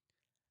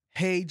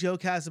Hey, Joe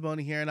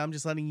Casabona here, and I'm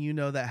just letting you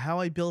know that How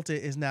I Built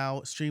It is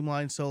now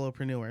Streamlined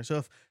Solopreneur. So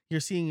if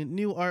you're seeing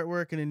new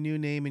artwork and a new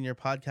name in your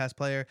podcast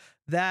player,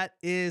 that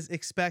is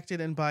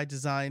expected and by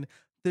design.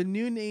 The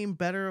new name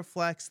better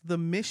reflects the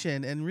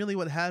mission and really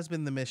what has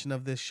been the mission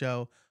of this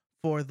show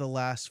for the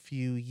last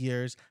few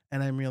years,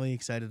 and I'm really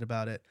excited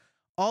about it.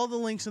 All the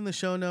links in the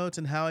show notes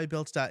and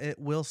howibuilt.it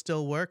will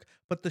still work,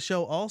 but the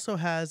show also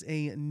has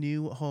a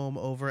new home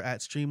over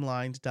at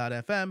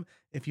streamlined.fm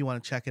if you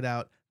want to check it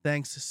out.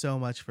 Thanks so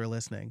much for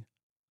listening.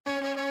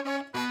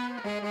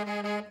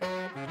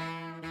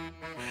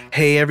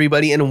 Hey,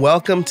 everybody, and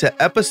welcome to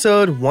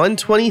episode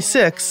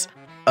 126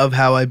 of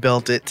How I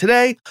Built It.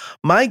 Today,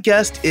 my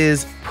guest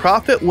is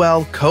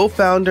ProfitWell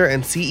co-founder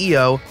and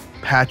CEO,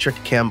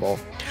 Patrick Campbell.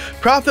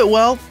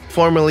 ProfitWell,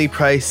 formerly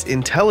Price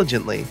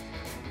Intelligently,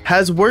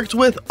 has worked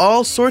with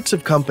all sorts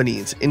of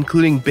companies,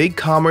 including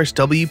BigCommerce,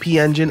 WP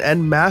Engine,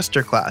 and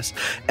Masterclass,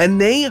 and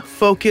they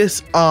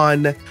focus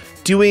on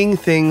doing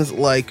things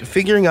like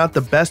figuring out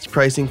the best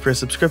pricing for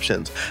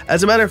subscriptions.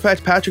 As a matter of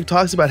fact, Patrick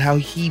talks about how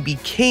he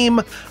became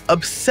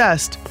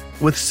obsessed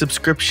with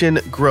subscription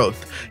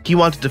growth. He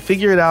wanted to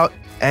figure it out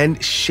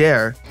and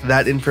share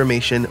that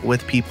information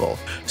with people.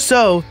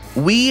 So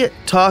we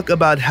talk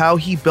about how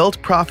he built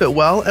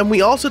ProfitWell, and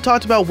we also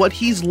talked about what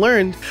he's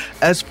learned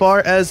as far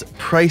as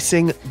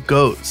pricing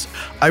goes.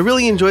 I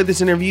really enjoyed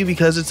this interview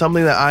because it's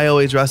something that I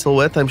always wrestle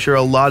with. I'm sure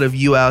a lot of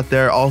you out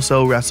there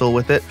also wrestle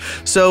with it.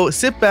 So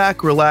sit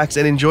back, relax,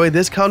 and enjoy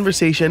this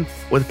conversation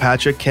with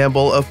Patrick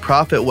Campbell of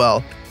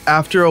ProfitWell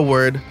after a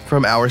word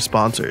from our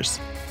sponsors.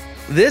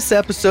 This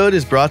episode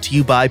is brought to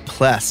you by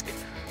Plesk.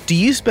 Do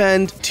you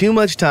spend too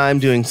much time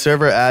doing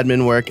server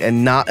admin work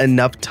and not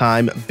enough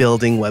time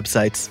building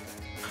websites?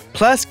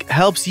 Plesk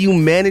helps you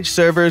manage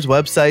servers,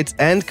 websites,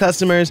 and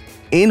customers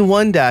in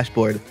one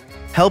dashboard,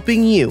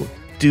 helping you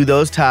do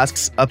those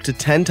tasks up to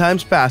 10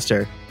 times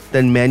faster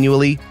than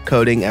manually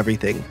coding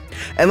everything.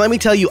 And let me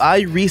tell you,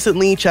 I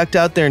recently checked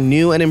out their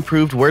new and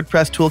improved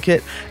WordPress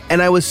toolkit,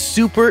 and I was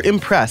super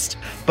impressed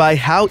by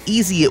how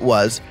easy it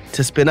was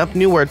to spin up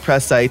new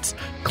WordPress sites,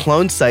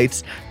 clone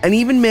sites, and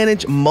even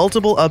manage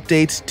multiple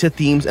updates to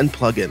themes and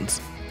plugins.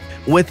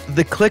 With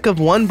the click of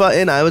one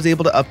button, I was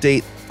able to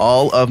update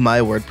all of my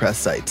WordPress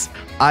sites.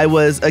 I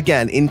was,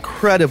 again,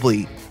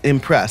 incredibly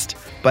impressed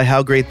by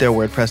how great their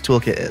WordPress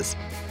toolkit is.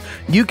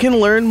 You can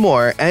learn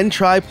more and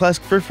try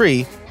Plesk for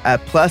free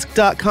at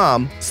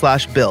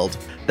plesk.com/build.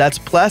 That's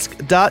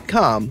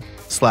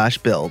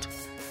plesk.com/build.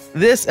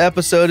 This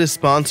episode is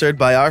sponsored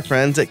by our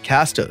friends at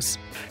Castos.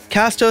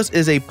 Castos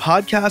is a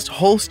podcast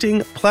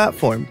hosting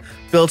platform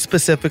built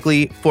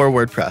specifically for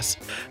WordPress.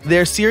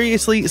 Their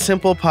seriously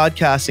simple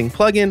podcasting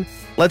plugin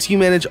lets you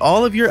manage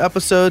all of your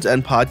episodes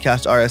and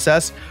podcast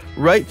RSS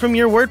right from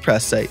your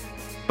WordPress site,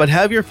 but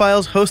have your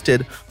files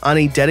hosted on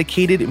a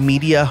dedicated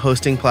media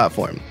hosting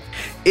platform.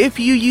 If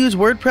you use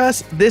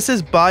WordPress, this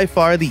is by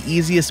far the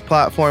easiest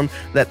platform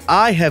that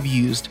I have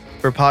used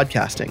for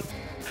podcasting.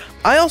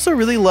 I also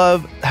really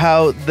love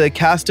how the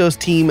Castos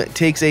team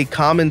takes a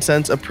common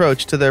sense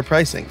approach to their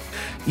pricing.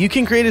 You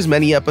can create as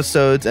many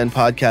episodes and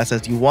podcasts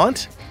as you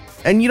want,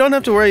 and you don't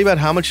have to worry about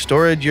how much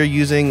storage you're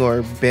using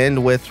or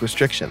bandwidth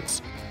restrictions.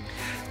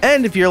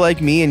 And if you're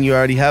like me and you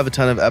already have a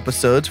ton of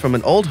episodes from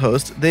an old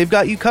host, they've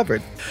got you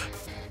covered.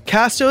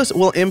 Castos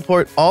will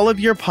import all of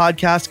your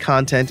podcast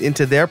content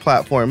into their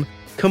platform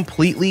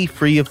completely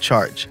free of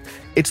charge.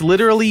 It's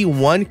literally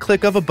one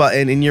click of a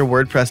button in your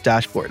WordPress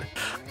dashboard.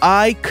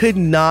 I could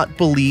not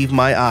believe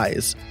my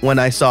eyes when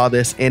I saw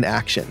this in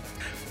action.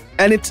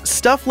 And it's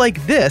stuff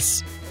like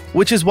this,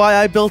 which is why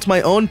I built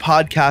my own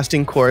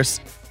podcasting course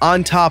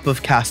on top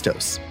of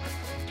Castos.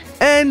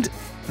 And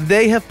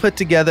they have put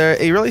together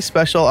a really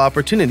special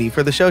opportunity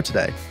for the show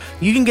today.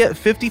 You can get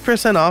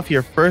 50% off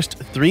your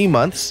first 3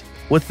 months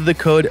with the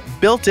code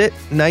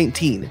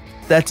BUILTIT19.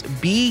 That's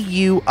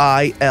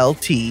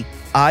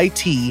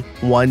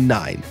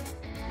BUILTIT19.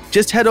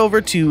 Just head over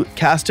to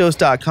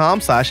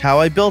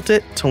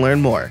castos.com/howibuiltit to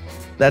learn more.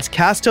 That's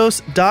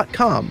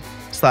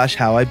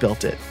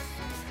castos.com/howibuiltit.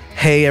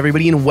 Hey,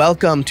 everybody, and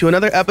welcome to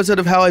another episode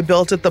of How I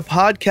Built It, the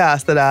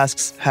podcast that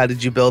asks, how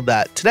did you build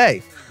that?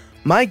 Today,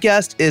 my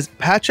guest is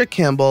Patrick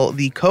Campbell,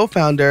 the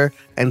co-founder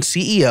and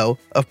CEO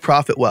of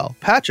ProfitWell.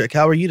 Patrick,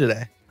 how are you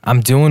today?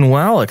 I'm doing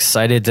well.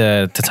 Excited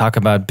to talk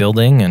about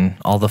building and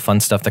all the fun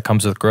stuff that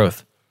comes with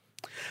growth.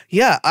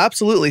 Yeah,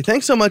 absolutely.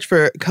 Thanks so much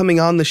for coming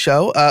on the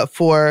show.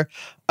 For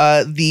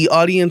the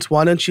audience,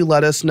 why don't you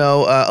let us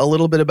know a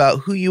little bit about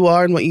who you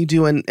are and what you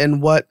do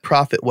and what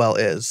ProfitWell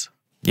is?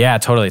 Yeah,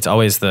 totally. It's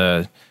always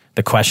the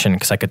question,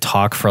 because I could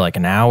talk for like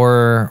an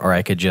hour, or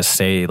I could just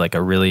say like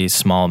a really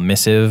small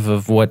missive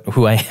of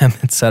who I am,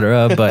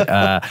 etc. But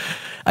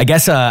I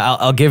guess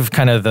I'll give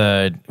kind of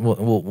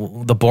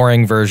the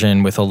boring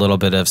version with a little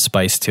bit of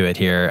spice to it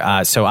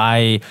here. So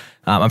I'm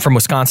from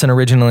Wisconsin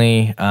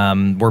originally.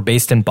 We're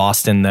based in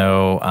Boston,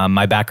 though.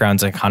 My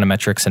background's in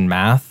econometrics and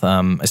math.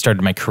 I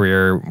started my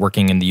career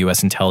working in the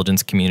U.S.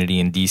 intelligence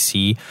community in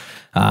D.C.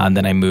 And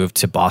then I moved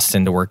to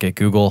Boston to work at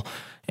Google.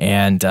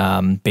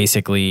 and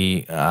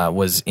basically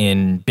was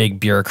in big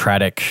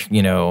bureaucratic,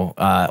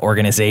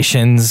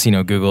 organizations,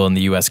 Google and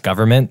the U.S.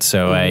 government.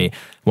 So I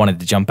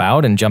wanted to jump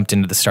out and jumped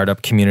into the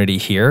startup community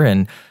here.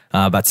 And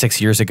about 6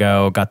 years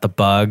ago, got the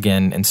bug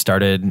and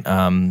started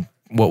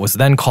what was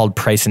then called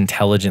Price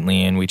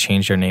Intelligently, and we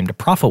changed our name to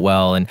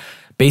ProfitWell. And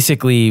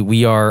basically,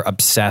 we are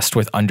obsessed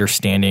with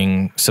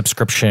understanding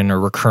subscription or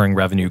recurring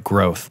revenue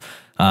growth.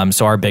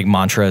 So our big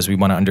mantra is we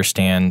want to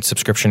understand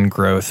subscription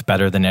growth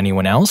better than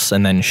anyone else,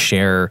 and then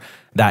share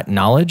that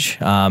knowledge,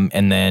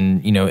 and then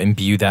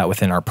imbue that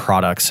within our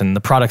products. And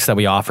the products that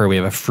we offer, we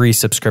have a free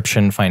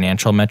subscription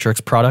financial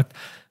metrics product.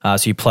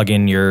 So you plug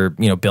in your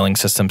billing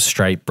system,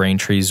 Stripe,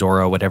 Braintree,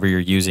 Zoro, whatever you're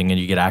using, and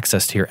you get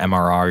access to your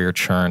MRR, your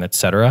churn, et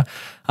cetera.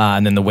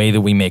 And then the way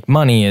that we make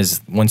money is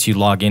once you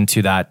log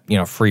into that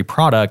free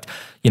product,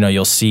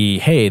 you'll see,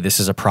 hey, this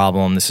is a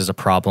problem, this is a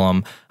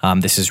problem,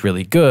 this is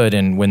really good.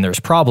 And when there's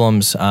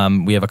problems,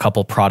 we have a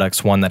couple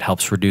products, one that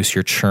helps reduce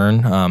your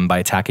churn by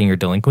attacking your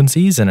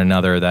delinquencies, and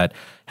another that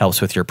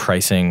helps with your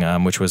pricing,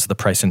 which was the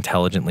Price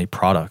Intelligently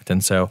product.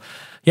 And so,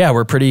 yeah,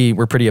 we're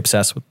pretty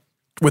obsessed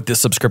with this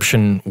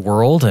subscription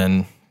world,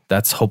 and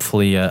that's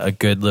hopefully a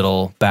good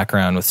little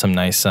background with some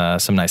nice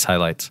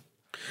highlights.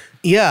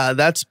 Yeah,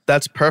 that's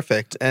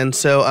perfect. And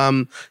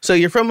so so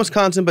you're from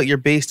Wisconsin, but you're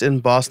based in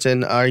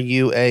Boston. Are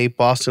you a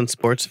Boston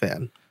sports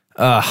fan?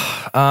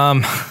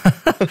 I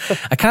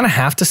kind of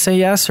have to say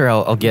yes, or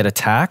I'll get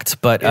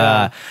attacked. But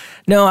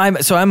no, I'm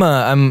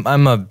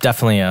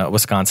definitely a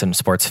Wisconsin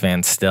sports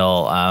fan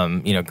still.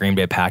 Green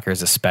Bay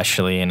Packers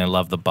especially, and I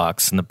love the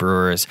Bucks and the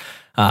Brewers.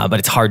 But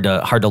it's hard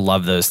to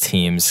love those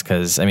teams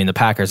because the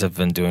Packers have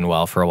been doing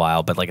well for a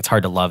while, but it's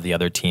hard to love the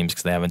other teams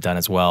because they haven't done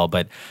as well.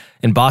 But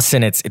in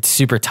Boston, it's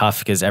super tough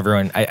because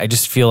everyone. I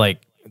just feel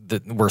like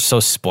we're so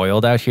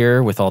spoiled out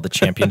here with all the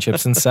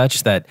championships and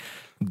such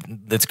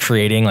that's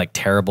creating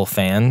terrible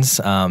fans.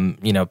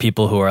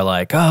 People who are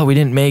like, oh, we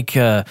didn't make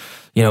the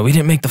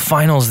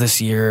finals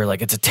this year.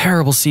 It's a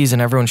terrible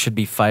season. Everyone should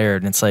be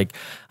fired. And it's I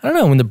don't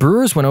know. When the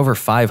Brewers went over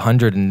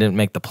 500 and didn't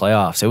make the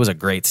playoffs, it was a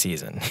great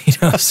season.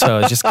 So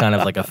it's just kind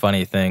of a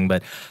funny thing.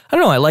 But I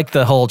don't know. I like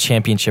the whole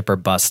championship or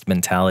bust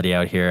mentality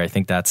out here. I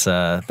think I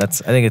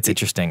think it's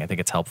interesting. I think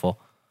it's helpful.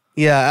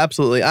 Yeah,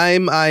 absolutely.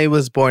 I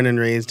was born and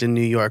raised in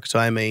New York, so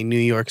I'm a New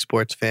York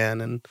sports fan,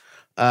 and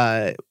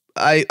I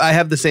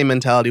have the same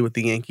mentality with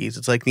the Yankees.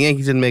 It's the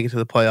Yankees didn't make it to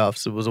the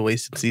playoffs. It was a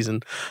wasted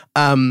season.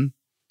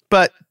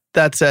 But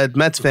that said,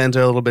 Mets fans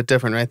are a little bit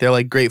different, right?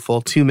 They're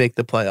grateful to make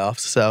the playoffs.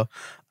 So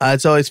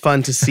it's always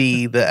fun to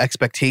see the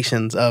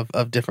expectations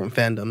of different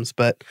fandoms.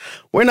 But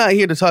we're not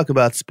here to talk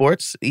about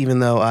sports, even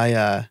though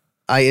I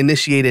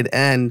initiated,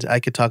 and I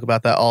could talk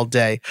about that all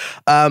day.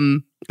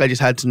 I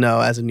just had to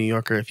know as a New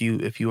Yorker if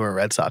you were a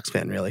Red Sox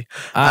fan, really.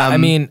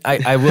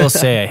 I will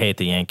say I hate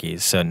the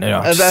Yankees, so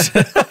no.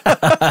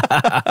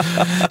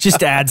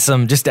 Just add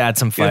some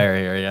fire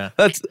here, yeah.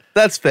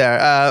 That's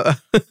fair.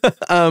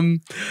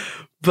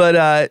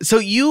 But so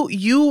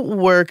you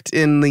worked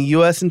in the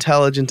U.S.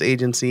 intelligence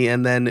agency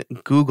and then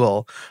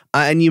Google,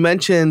 and you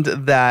mentioned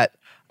that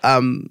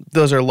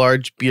those are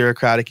large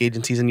bureaucratic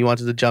agencies, and you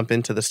wanted to jump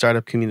into the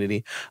startup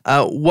community.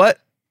 What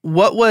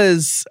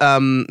was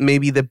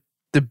maybe the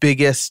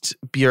biggest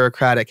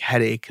bureaucratic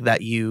headache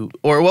that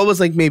or what was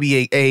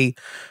maybe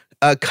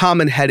a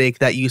common headache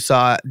that you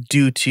saw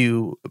due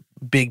to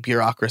big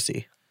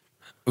bureaucracy?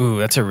 Ooh,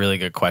 that's a really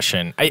good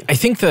question. I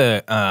think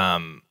the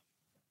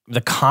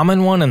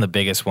common one and the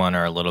biggest one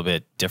are a little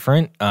bit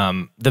different.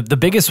 The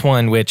biggest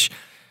one, which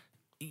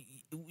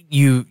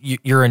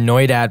you're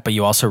annoyed at, but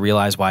you also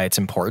realize why it's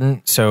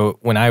important. So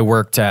when I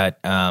worked at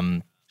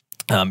in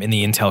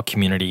the Intel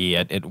community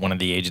at one of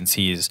the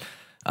agencies,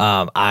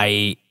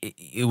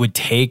 it would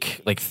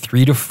take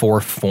 3 to 4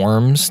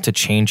 forms to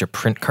change a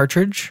print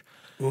cartridge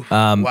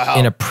wow.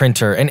 in a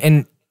printer.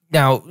 And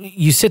now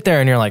you sit there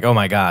and you're like, oh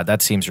my God,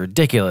 that seems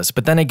ridiculous.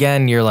 But then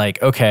again, you're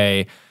like,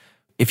 okay,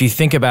 if you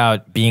think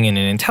about being in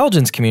an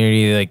intelligence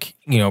community,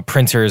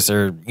 printers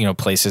are,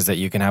 places that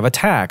you can have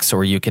attacks,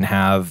 or you can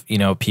have,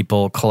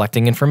 people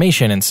collecting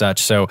information and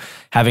such. So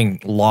having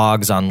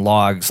logs on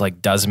logs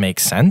does make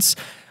sense.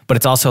 But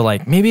it's also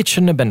maybe it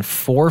shouldn't have been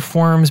 4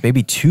 forms,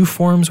 maybe 2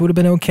 forms would have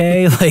been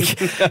okay.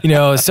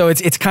 So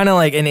it's kind of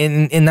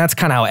and that's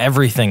kind of how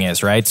everything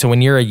is, right? So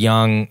when you're a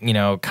young,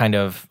 kind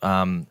of,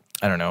 I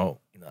don't know,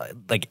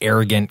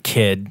 arrogant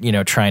kid,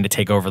 trying to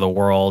take over the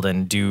world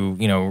and do,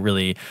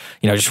 really,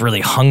 just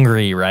really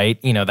hungry,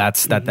 right?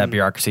 That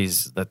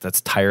bureaucracy's that's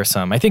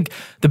tiresome. I think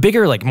the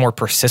bigger, more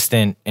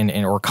persistent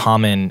or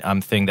common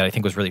thing that I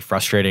think was really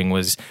frustrating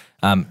was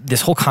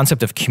this whole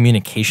concept of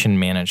communication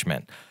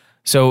management.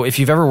 So if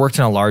you've ever worked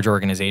in a large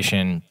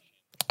organization,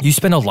 you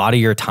spend a lot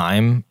of your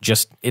time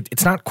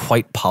it's not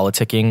quite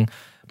politicking,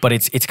 but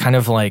it's kind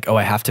of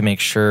I have to make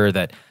sure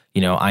that,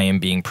 I am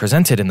being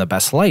presented in the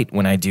best light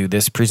when I do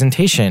this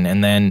presentation.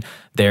 And then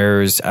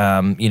there's,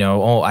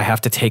 I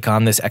have to take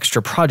on this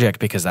extra project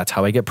because that's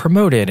how I get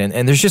promoted.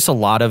 And there's just a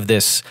lot of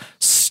this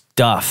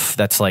stuff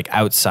that's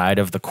outside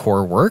of the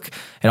core work,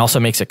 and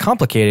also makes it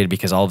complicated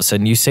because all of a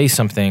sudden you say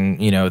something,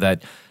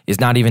 that is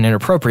not even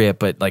inappropriate,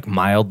 but like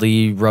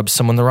mildly rubs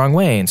someone the wrong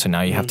way. And so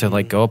now you have to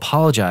like go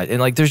apologize.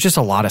 And like, there's just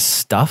a lot of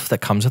stuff that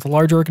comes with a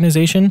large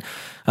organization.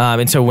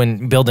 And so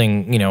when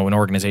building, an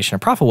organization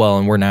at ProfitWell,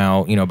 and we're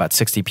now, about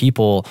 60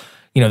 people,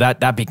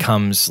 that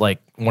becomes like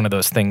one of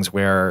those things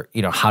where,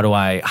 how do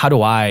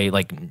I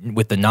like,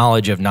 with the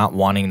knowledge of not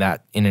wanting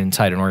that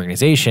inside an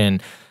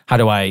organization, how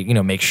do I,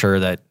 make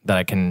sure that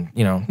I can,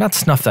 not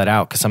snuff that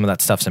out, because some of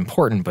that stuff's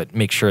important, but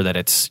make sure that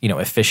it's,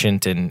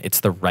 efficient and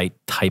it's the right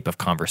type of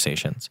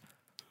conversations.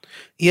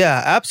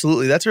 Yeah,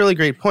 absolutely. That's a really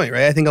great point,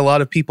 right? I think a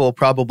lot of people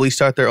probably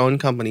start their own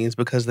companies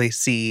because they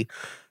see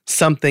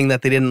something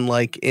that they didn't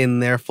like in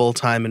their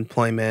full-time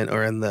employment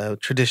or in the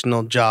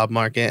traditional job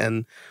market,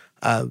 and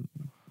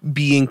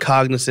being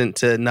cognizant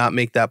to not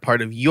make that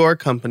part of your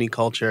company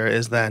culture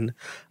is then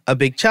a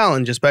big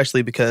challenge,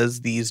 especially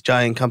because these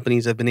giant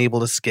companies have been able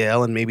to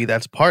scale, and maybe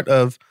that's part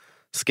of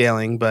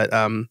scaling. But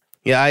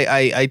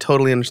I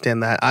totally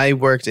understand that. I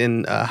worked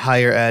in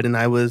higher ed, and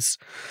I was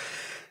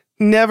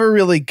never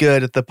really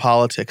good at the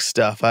politics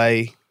stuff.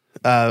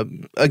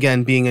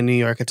 Again, being a New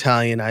York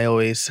Italian, I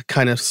always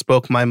kind of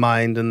spoke my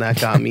mind, and that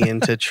got me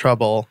into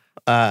trouble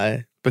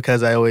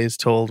because I always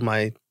told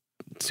my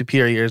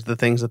superiors the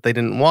things that they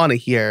didn't want to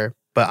hear,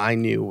 but I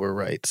knew were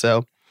right.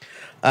 So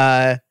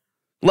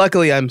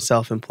luckily I'm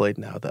self-employed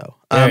now, though.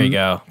 There you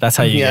go. That's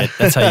how you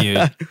that's how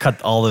you cut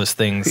all those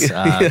things,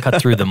 cut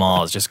through them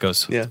all. It just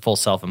goes full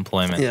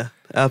self-employment. Yeah,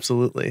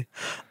 absolutely.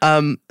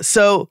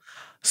 So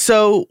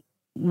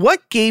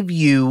what gave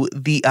you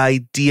the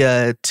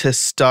idea to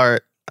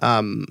start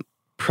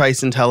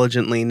Price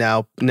Intelligently,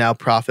 now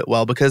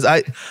ProfitWell? Because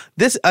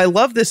I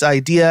love this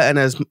idea, and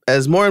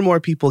as more and more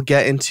people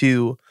get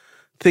into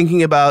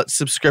thinking about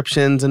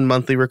subscriptions and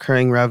monthly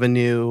recurring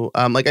revenue,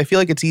 I feel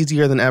like it's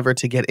easier than ever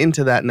to get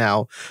into that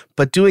now.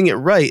 But doing it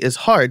right is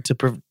hard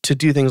to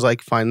do things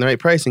like find the right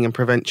pricing and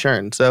prevent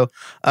churn. So,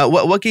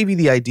 what gave you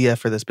the idea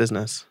for this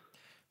business?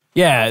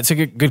 Yeah, it's a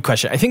good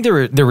question. I think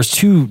there was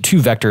two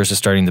vectors to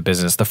starting the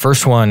business. The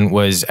first one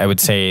was, I would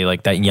say,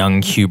 like that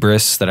young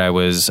hubris that I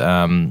was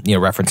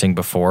referencing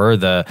before,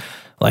 the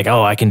like,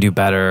 oh, I can do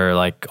better,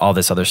 like all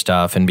this other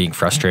stuff, and being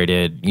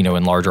frustrated,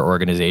 in larger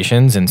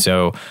organizations. And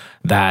so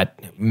that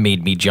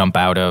made me jump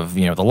out of,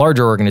 the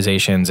larger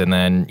organizations. And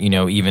then,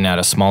 even at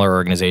a smaller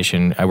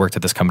organization, I worked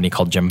at this company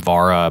called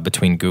Gemvara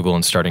between Google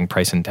and starting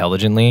Price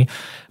Intelligently.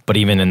 But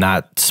even in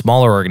that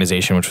smaller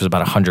organization, which was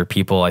about 100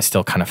 people, I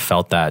still kind of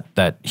felt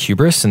that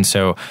hubris. And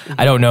so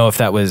I don't know if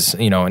that was,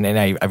 and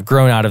I've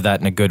grown out of that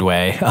in a good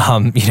way,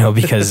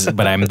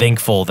 but I'm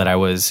thankful that I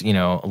was,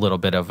 a little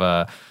bit of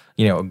a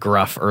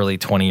gruff early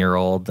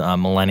 20-year-old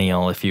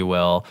millennial, if you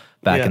will,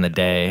 back in the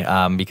day,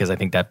 because I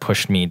think that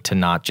pushed me to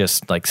not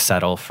just like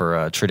settle for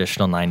a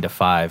traditional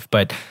 9-to-5,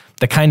 but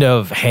the kind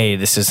of, hey,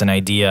 this is an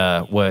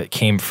idea, what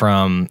came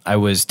from, I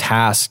was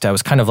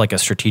kind of like a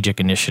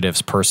strategic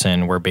initiatives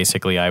person, where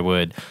basically I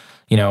would,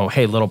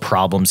 hey, little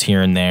problems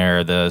here and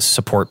there, the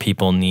support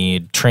people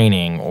need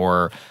training,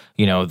 or,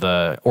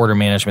 the order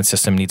management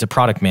system needs a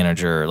product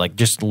manager, like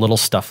just little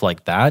stuff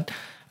like that.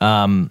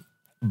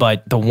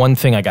 But the one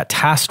thing I got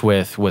tasked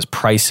with was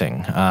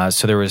pricing.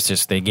 So there was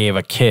they gave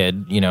a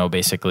kid,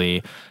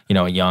 basically,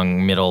 a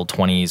young middle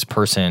 20s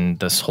person,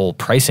 this whole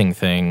pricing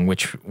thing,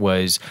 which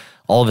was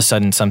all of a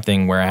sudden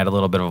something where I had a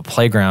little bit of a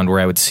playground where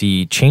I would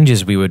see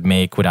changes we would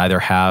make would either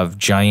have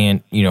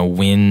giant,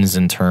 wins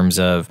in terms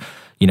of,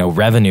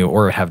 revenue,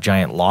 or have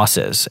giant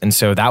losses. And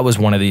so that was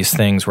one of these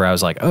things where I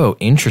was like, oh,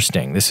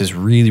 interesting. This is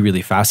really,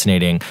 really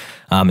fascinating,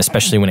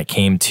 especially when it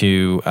came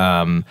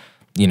to,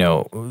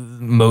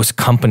 most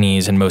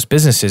companies and most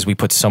businesses, we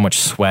put so much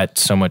sweat,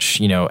 so much,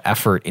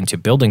 effort into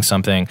building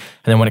something. And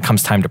then when it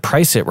comes time to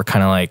price it, we're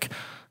kind of like,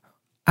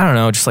 I don't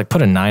know, just like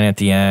put a 9 at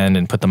the end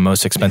and put the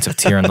most expensive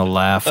tier on the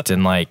left,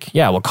 and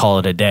we'll call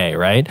it a day,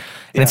 right?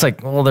 And it's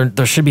like, well,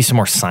 there should be some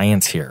more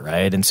science here,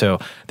 right? And so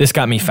this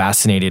got me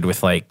fascinated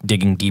with like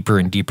digging deeper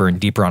and deeper and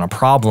deeper on a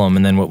problem.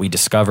 And then what we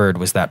discovered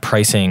was that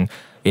pricing,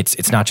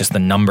 it's not just the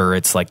number,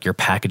 it's like your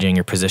packaging,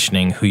 your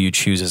positioning, who you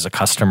choose as a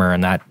customer.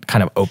 And that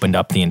kind of opened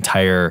up the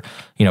entire,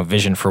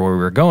 vision for where we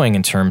were going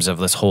in terms of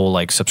this whole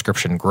like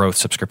subscription growth,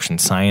 subscription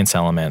science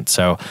element.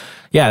 So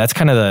yeah, that's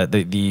kind of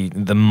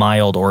the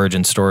mild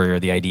origin story, or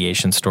the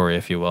ideation story,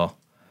 if you will.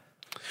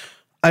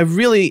 I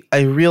really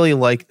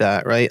like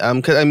that, right?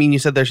 'Cause you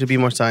said there should be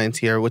more science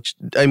here, which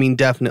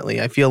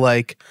definitely. I feel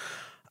like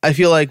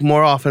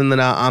more often than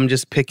not, I'm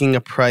just picking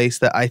a price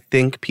that I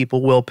think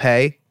people will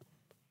pay,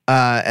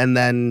 and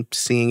then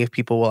seeing if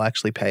people will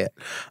actually pay it.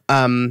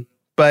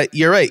 But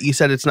you're right. You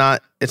said it's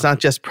not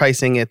just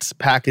pricing, it's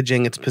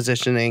packaging, it's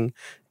positioning,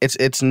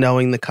 it's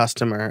knowing the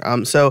customer.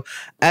 So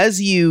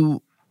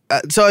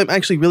I'm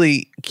actually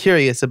really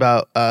curious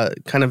about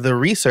kind of the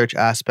research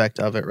aspect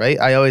of it, right?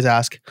 I always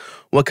ask,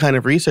 what kind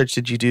of research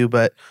did you do?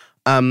 But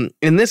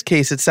in this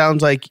case, it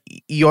sounds like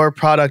your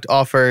product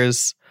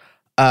offers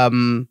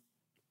a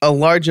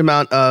large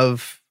amount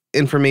of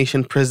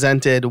information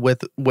presented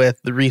with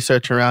the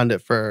research around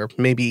it for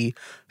maybe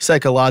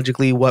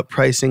psychologically what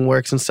pricing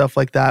works and stuff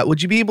like that.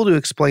 Would you be able to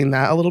explain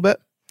that a little bit?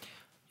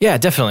 Yeah,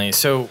 definitely.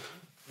 So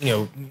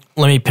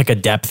let me pick a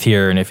depth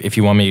here, and if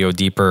you want me to go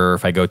deeper, or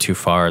if I go too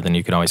far, then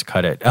you can always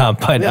cut it.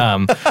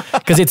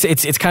 Because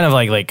it's kind of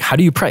like how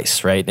do you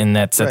price, right? And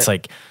that's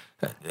like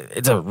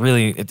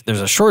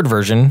there's a short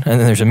version, and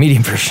then there's a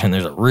medium version, and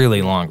there's a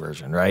really long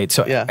version, right?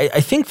 So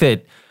I think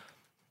that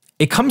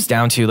it comes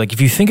down to, like, if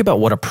you think about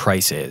what a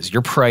price is,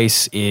 your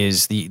price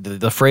is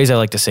the phrase I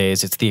like to say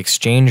is it's the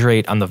exchange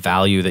rate on the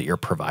value that you're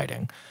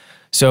providing.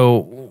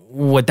 So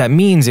what that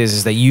means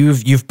is that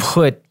you've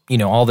put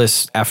all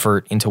this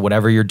effort into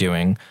whatever you're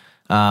doing,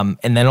 and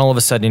then all of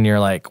a sudden you're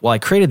like, well, I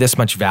created this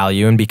much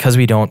value, and because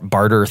we don't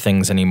barter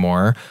things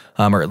anymore,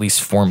 or at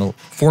least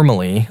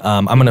formally,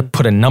 I'm going to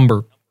put a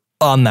number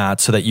on that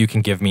so that you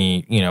can give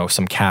me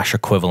some cash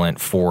equivalent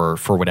for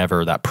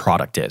whatever that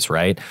product is,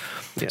 right?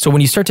 Yeah. So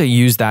when you start to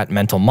use that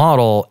mental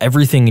model,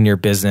 everything in your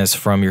business,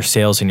 from your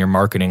sales and your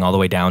marketing all the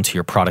way down to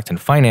your product and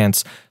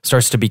finance,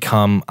 starts to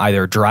become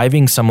either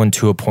driving someone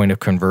to a point of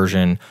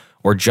conversion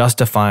or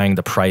justifying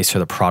the price or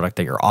the product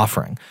that you're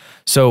offering.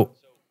 So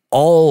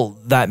all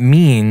that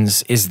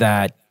means is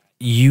that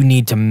you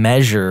need to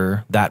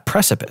measure that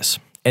precipice.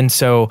 And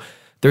so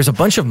there's a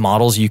bunch of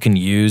models you can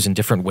use in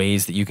different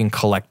ways that you can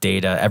collect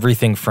data,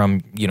 everything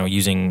from,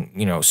 using,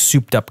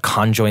 souped up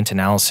conjoint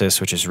analysis,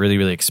 which is really,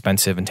 really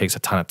expensive and takes a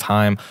ton of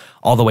time,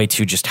 all the way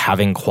to just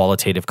having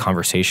qualitative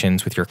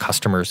conversations with your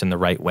customers in the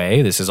right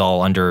way. This is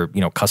all under,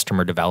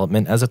 customer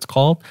development, as it's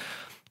called.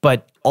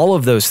 But all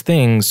of those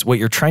things, what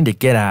you're trying to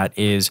get at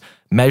is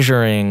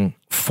measuring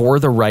for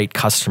the right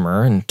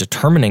customer and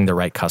determining the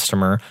right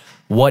customer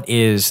what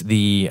is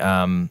the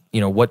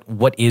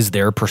what is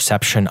their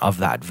perception of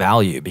that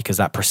value, because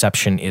that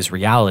perception is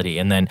reality,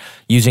 and then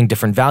using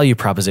different value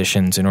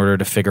propositions in order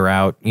to figure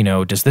out,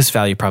 does this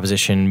value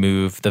proposition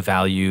move the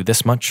value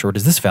this much, or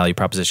does this value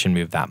proposition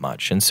move that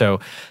much? And so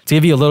to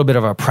give you a little bit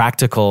of a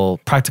practical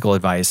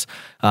advice,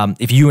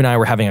 if you and I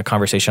were having a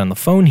conversation on the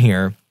phone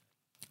here,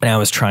 and I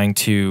was trying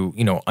to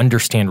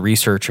understand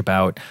research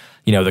about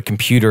the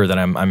computer that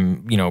I'm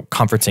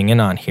conferencing in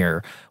on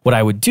here, what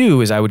I would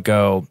do is I would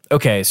go,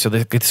 okay, so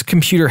this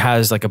computer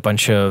has like a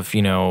bunch of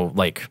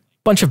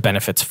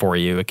benefits for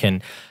you. It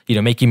can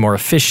make you more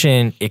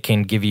efficient. It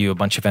can give you a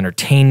bunch of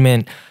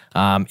entertainment.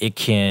 It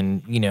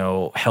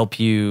can help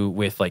you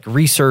with like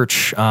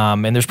research,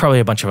 and there's probably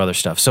a bunch of other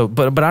stuff. So,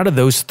 but out of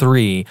those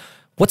three,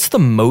 what's the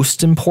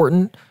most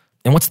important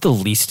and what's the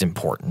least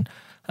important?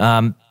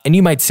 And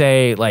you might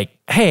say like,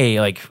 hey,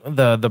 like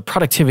the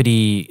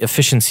productivity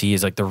efficiency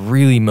is like the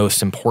really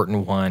most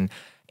important one.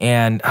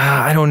 And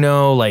I don't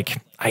know, like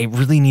I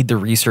really need the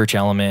research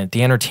element,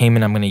 the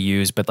entertainment I'm going to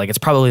use, but like it's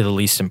probably the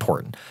least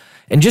important.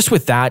 And just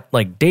with that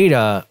like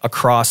data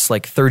across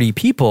like 30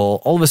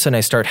 people, all of a sudden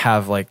I start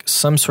have like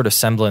some sort of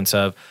semblance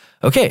of,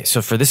 okay,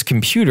 so for this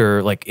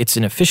computer, like it's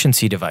an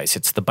efficiency device.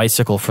 It's the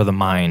bicycle for the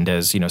mind,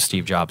 as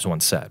Steve Jobs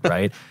once said,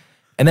 right?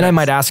 And then I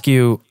might ask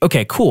you,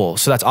 okay, cool.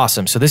 So that's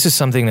awesome. So this is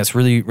something that's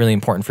really, really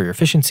important for your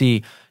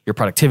efficiency, your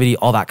productivity,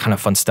 all that kind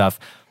of fun stuff.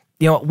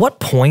 At what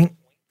point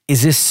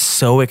is this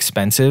so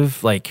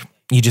expensive, like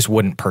you just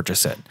wouldn't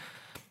purchase it?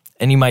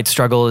 And you might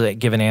struggle to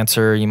give an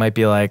answer. You might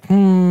be like,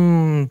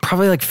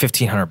 probably like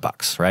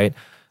 $1,500, right?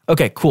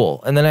 Okay,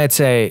 cool. And then I'd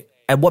say,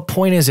 at what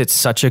point is it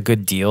such a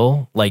good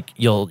deal, like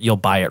you'll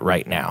buy it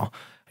right now?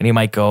 And you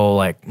might go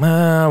like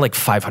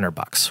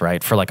 $500,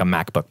 right? For like a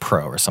MacBook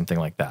Pro or something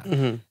like that.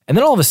 Mm-hmm. And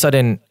then all of a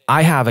sudden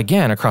I have,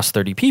 again, across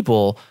 30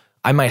 people,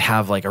 I might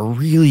have like a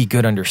really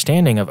good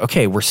understanding of,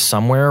 okay, we're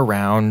somewhere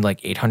around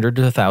like $800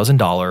 to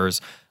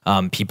 $1,000.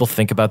 People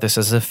think about this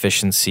as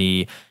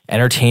efficiency.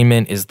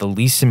 Entertainment is the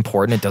least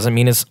important. It doesn't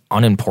mean it's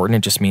unimportant.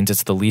 It just means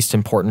it's the least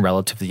important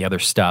relative to the other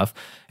stuff.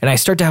 And I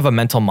start to have a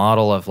mental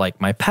model of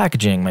like my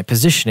packaging, my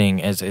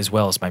positioning, as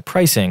well as my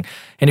pricing.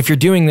 And if you're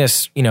doing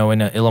this, in a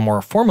little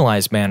more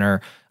formalized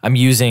manner, I'm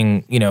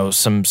using,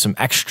 some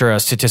extra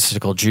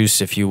statistical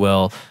juice, if you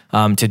will,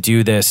 to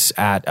do this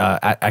at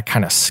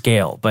kind of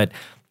scale. But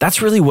that's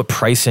really what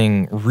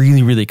pricing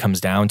really, really comes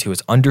down to,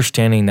 is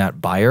understanding that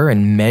buyer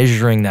and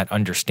measuring that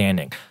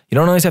understanding. You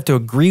don't always have to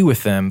agree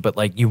with them, but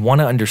like you want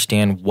to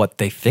understand what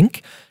they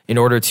think in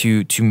order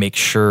to make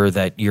sure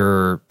that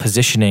you're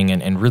positioning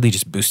and really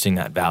just boosting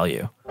that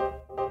value.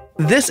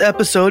 This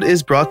episode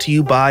is brought to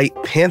you by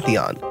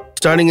Pantheon.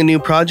 Starting a new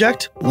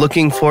project?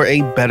 Looking for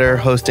a better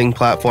hosting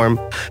platform?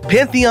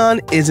 Pantheon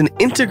is an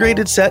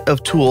integrated set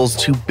of tools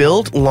to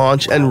build,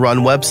 launch, and run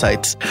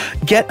websites.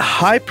 Get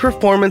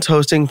high-performance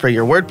hosting for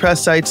your WordPress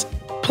sites,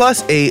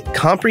 plus a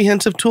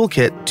comprehensive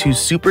toolkit to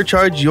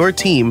supercharge your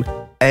team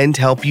and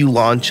help you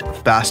launch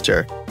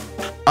faster.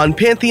 On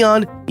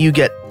Pantheon, you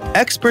get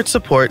expert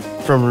support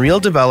from real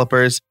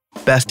developers,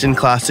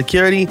 best-in-class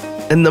security,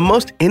 and the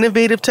most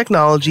innovative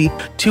technology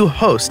to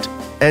host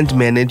and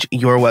manage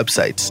your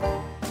websites.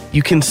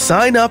 You can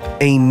sign up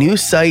a new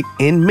site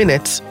in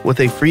minutes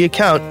with a free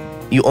account.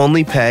 You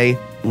only pay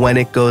when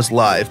it goes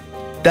live.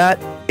 That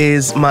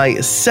is my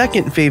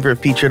second favorite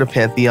feature to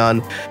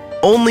Pantheon,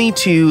 only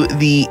to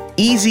the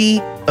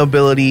easy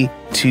ability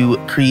to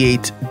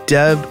create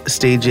dev,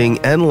 staging,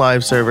 and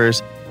live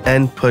servers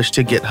and push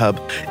to GitHub.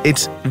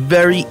 It's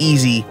very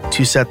easy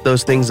to set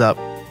those things up.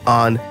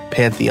 on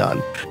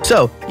Pantheon.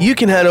 So you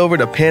can head over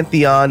to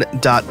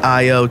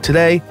pantheon.io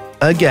today,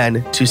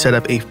 again, to set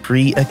up a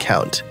free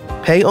account.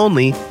 Pay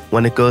only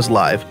when it goes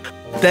live.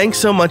 Thanks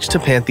so much to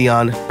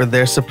Pantheon for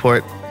their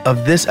support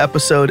of this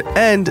episode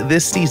and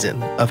this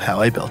season of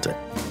How I Built It.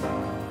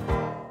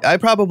 I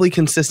probably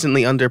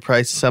consistently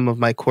underprice some of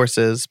my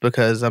courses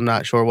because I'm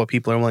not sure what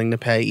people are willing to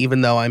pay,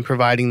 even though I'm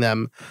providing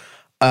them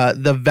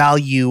the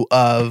value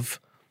of,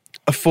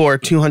 for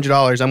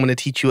 $200, I'm going to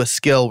teach you a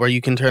skill where you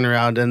can turn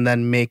around and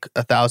then make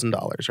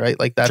 $1,000, right?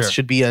 Like that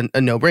should be a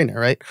no-brainer,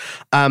 right?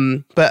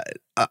 But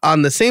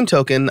on the same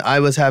token,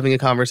 I was having a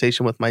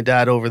conversation with my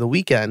dad over the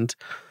weekend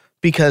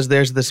because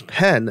there's this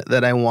pen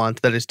that I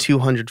want that is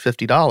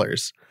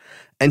 $250.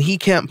 And he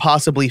can't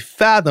possibly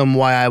fathom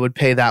why I would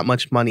pay that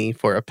much money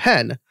for a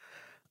pen.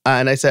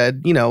 And I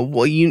said,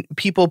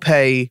 people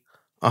pay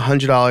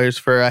 $100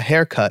 for a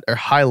haircut or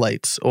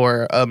highlights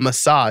or a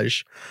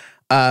massage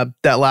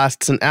that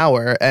lasts an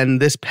hour.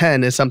 And this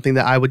pen is something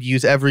that I would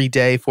use every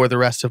day for the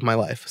rest of my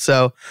life.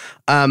 So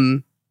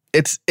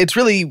it's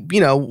really,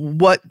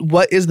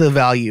 what is the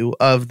value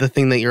of the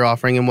thing that you're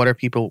offering and what are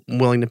people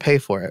willing to pay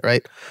for it,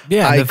 right?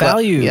 Yeah,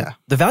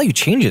 the value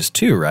changes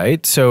too,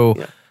 right?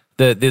 So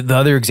the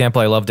other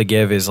example I love to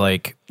give is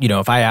like,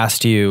 if I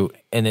asked you,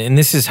 and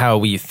this is how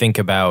we think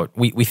about,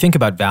 we think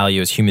about value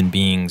as human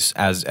beings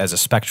as a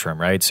spectrum,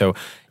 right? So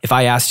if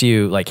I asked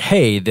you like,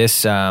 hey,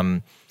 this,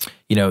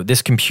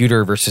 this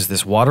computer versus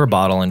this water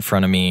bottle in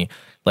front of me,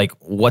 like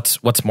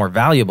what's more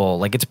valuable?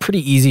 Like it's pretty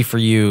easy for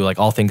you, like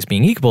all things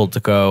being equal,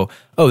 to go,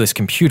 oh, this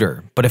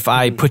computer. But if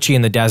I put you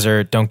in the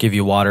desert, don't give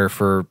you water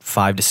for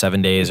 5 to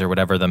 7 days or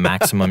whatever the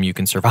maximum you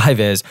can survive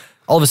is,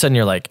 all of a sudden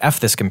you're like, F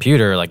this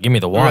computer, like give me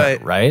the water,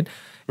 right?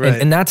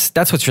 And that's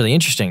what's really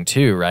interesting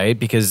too, right?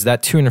 Because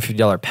that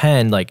 $250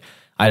 pen, like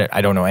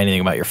I don't know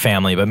anything about your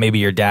family, but maybe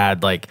your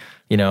dad, like,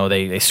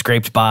 they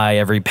scraped by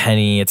every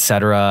penny, et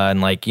cetera. And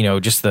like,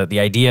 just the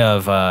idea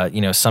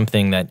of,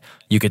 something that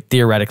you could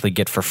theoretically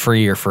get for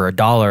free or for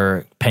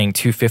 $1, paying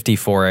 $250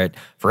 for it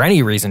for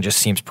any reason just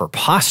seems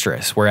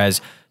preposterous.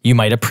 Whereas you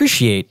might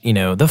appreciate,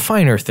 the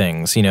finer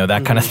things,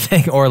 that kind of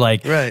thing. Or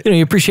like,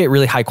 you appreciate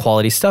really high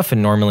quality stuff.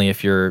 And normally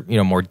if you're,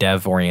 more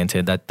dev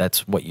oriented,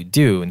 that's what you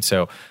do. And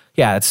so,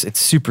 yeah, it's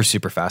super,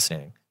 super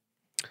fascinating.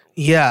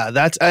 Yeah,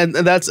 that's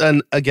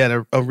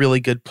again a really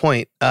good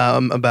point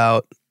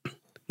about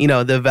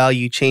the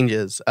value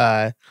changes.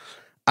 I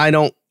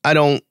don't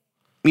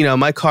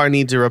my car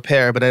needs a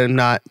repair, but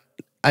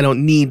I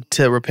don't need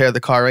to repair the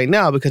car right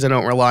now because I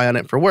don't rely on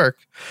it for work.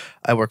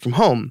 I work from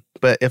home,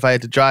 but if I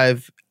had to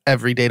drive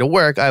every day to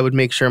work, I would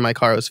make sure my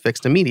car was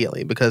fixed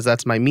immediately because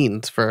that's my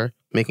means for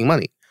making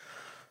money.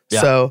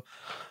 Yeah. So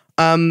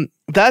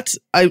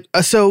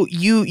so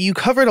you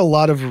covered a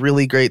lot of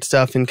really great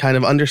stuff in kind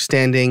of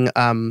understanding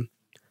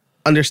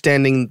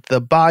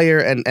the buyer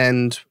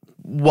and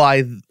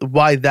why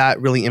that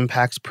really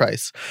impacts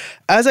price.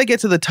 As I get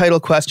to the title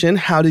question,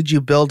 how did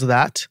you build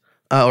that,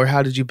 or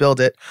how did you build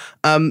it?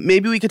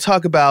 Maybe we could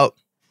talk about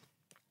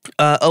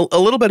a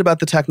little bit about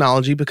the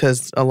technology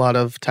because a lot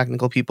of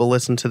technical people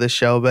listen to this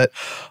show, but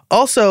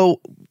also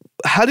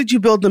how did you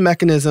build the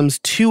mechanisms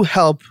to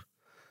help,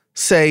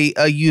 say,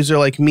 a user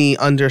like me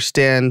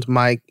understand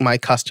my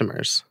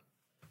customers?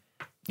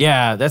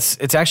 Yeah, it's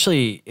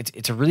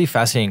a really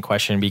fascinating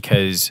question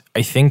because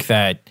I think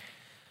that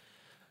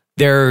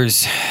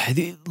there's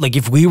like,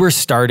 if we were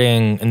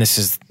starting, and this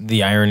is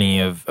the irony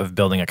of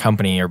building a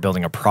company or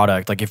building a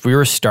product, like if we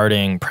were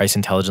starting Price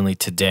Intelligently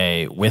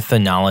today with the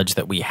knowledge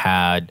that we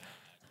had,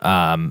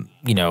 from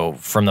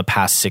the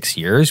past 6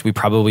 years, we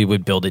probably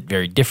would build it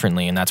very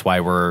differently. And that's why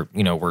we're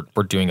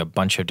doing a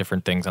bunch of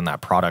different things on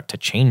that product to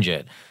change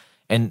it.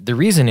 And the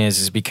reason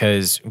is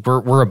because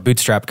we're a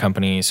bootstrap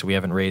company, so we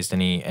haven't raised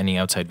any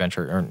outside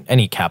venture or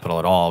any capital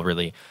at all,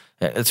 really.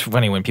 It's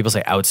funny when people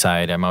say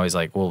outside, I'm always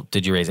like, well,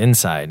 did you raise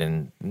inside?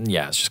 And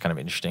yeah, it's just kind of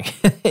interesting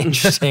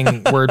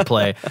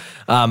wordplay.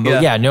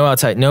 But yeah, no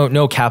outside,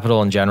 no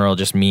capital in general,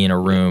 just me in a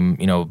room,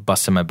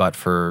 busting my butt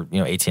for,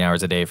 18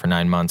 hours a day for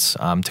 9 months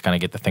to kind of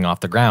get the thing off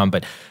the ground.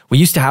 But we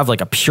used to have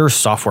like a pure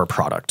software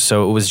product.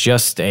 So it was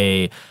just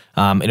and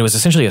it was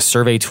essentially a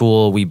survey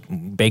tool. We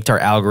baked our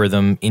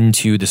algorithm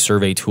into the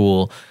survey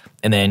tool.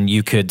 And then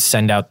you could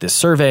send out this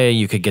survey,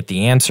 you could get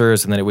the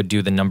answers, and then it would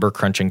do the number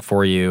crunching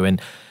for you. And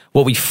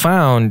what we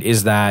found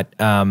is that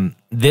the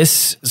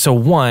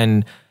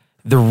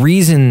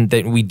reason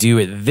that we do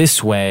it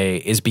this way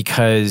is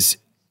because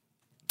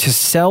to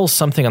sell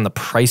something on the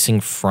pricing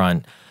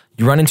front,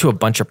 you run into a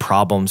bunch of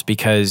problems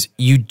because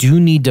you do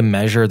need to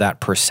measure that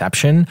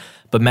perception,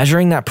 but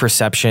measuring that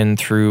perception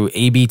through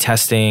A/B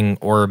testing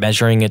or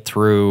measuring it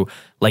through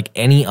like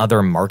any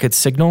other market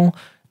signal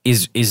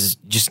is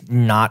just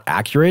not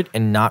accurate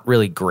and not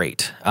really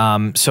great.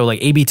 So like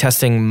A/B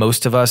testing,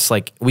 most of us,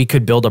 like we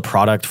could build a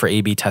product for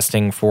A/B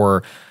testing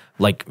for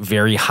like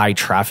very high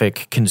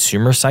traffic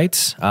consumer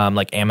sites.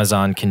 Like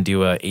Amazon can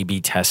do a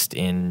A/B test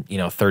in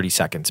 30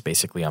 seconds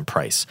basically on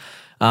price.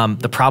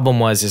 The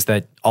problem is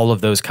that all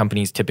of those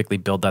companies typically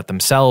build that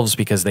themselves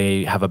because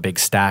they have a big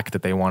stack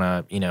that they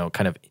want to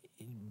kind of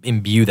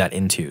imbue that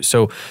into.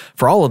 So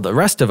for all of the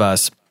rest of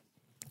us,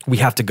 we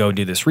have to go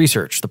do this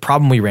research. The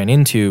problem we ran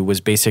into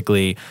was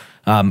basically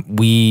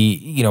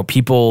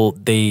people,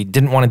 they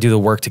didn't want to do the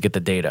work to get the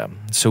data.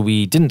 So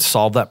we didn't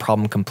solve that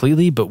problem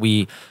completely, but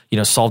we,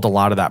 solved a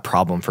lot of that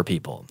problem for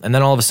people. And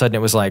then all of a sudden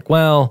it was like,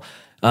 well,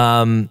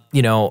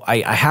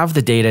 I have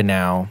the data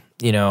now,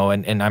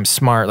 and I'm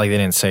smart. Like they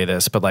didn't say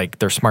this, but like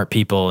they're smart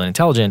people and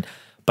intelligent,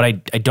 but I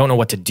don't know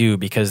what to do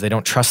because they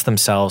don't trust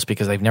themselves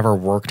because they've never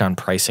worked on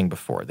pricing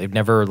before. They've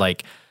never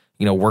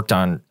worked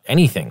on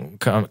anything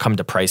come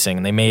to pricing.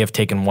 And they may have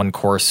taken one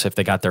course if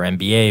they got their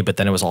MBA, but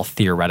then it was all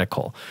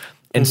theoretical.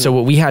 And so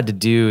what we had to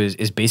do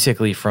is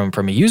basically from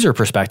a user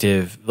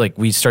perspective, like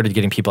we started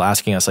getting people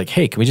asking us like,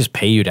 hey, can we just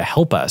pay you to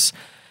help us?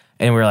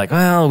 And we were like,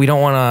 well, we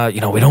don't want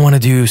to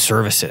do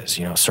services.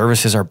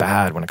 Services are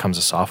bad when it comes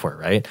to software,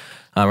 right?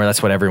 Or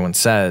that's what everyone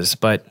says.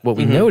 But what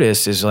we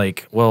noticed is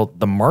like, well,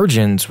 the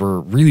margins were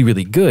really,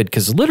 really good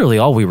because literally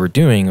all we were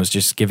doing was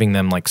just giving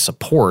them like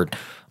support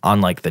on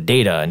like the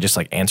data and just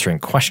like answering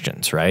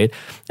questions, right?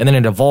 And then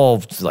it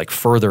evolved like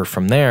further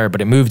from there,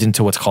 but it moved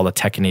into what's called a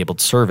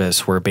tech-enabled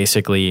service where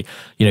basically,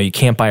 you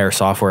can't buy our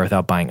software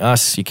without buying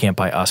us. You can't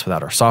buy us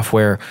without our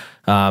software.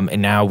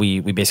 And now we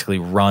basically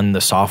run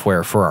the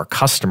software for our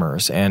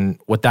customers. And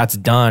what that's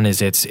done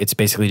is it's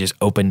basically just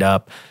opened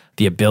up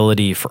the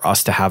ability for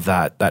us to have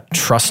that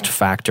trust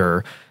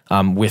factor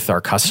with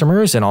our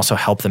customers and also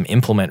help them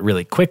implement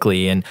really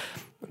quickly. And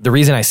the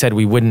reason I said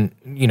we wouldn't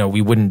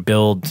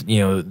build,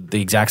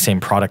 the exact same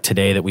product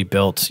today that we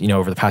built,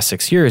 over the past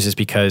 6 years is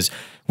because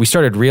we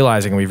started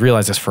realizing, and we've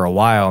realized this for a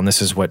while, and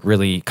this is what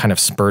really kind of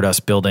spurred us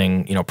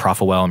building,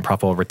 ProfitWell and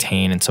ProfitWell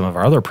Retain and some of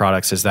our other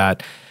products is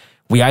that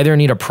we either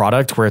need a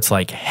product where it's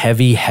like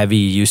heavy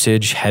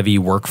usage, heavy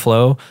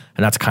workflow,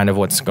 and that's kind of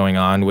what's going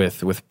on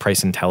with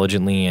Price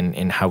Intelligently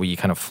and how we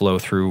kind of flow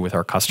through with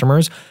our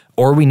customers,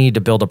 or we need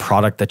to build a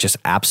product that just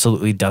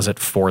absolutely does it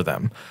for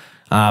them.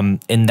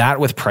 And that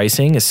with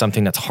pricing is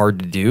something that's hard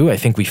to do. I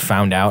think we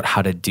found out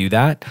how to do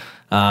that.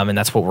 And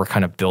that's what we're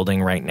kind of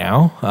building right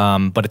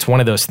now. But it's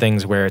one of those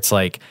things where it's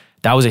like,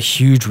 that was a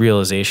huge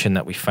realization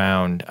that we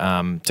found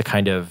to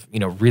kind of,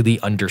 really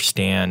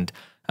understand,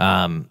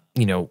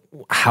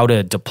 how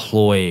to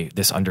deploy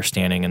this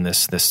understanding and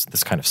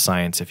this kind of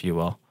science, if you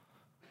will.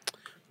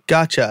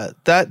 Gotcha.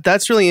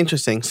 That's really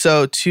interesting.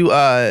 So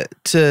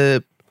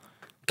to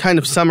kind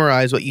of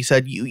summarize what you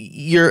said,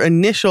 your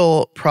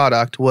initial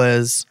product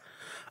was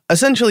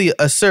essentially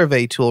a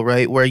survey tool,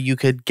 right? Where you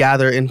could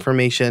gather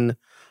information.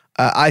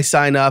 I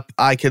sign up,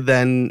 I could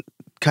then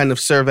kind of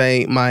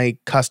survey my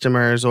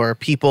customers or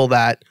people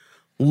that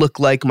look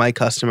like my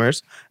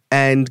customers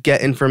and get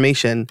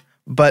information.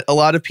 But a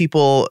lot of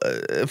people,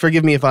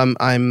 forgive me if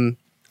I'm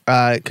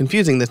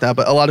confusing this now,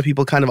 but a lot of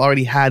people kind of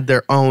already had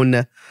their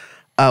own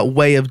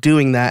way of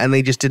doing that and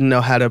they just didn't know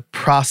how to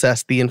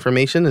process the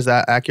information. Is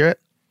that accurate?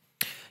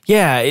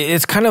 Yeah,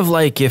 it's kind of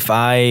like if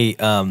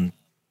I...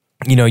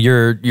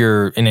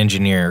 you're an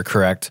engineer,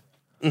 correct?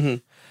 Mm-hmm.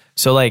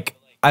 So like,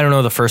 I don't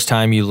know, the first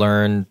time you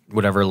learn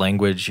whatever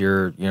language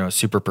you're,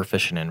 super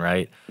proficient in,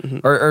 right? Mm-hmm.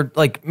 Or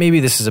like, maybe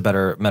this is a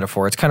better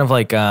metaphor. It's kind of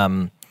like,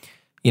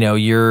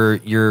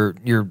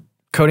 you're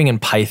coding in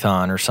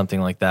Python or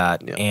something like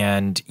that. Yeah.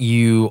 And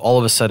you all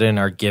of a sudden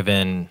are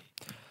given,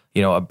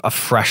 a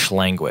fresh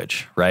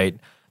language, right?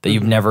 That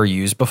you've never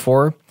used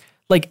before.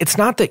 Like, it's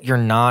not that you're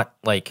not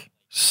like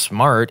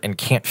smart and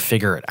can't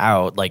figure it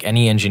out. Like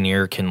any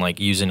engineer can like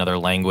use another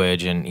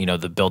language and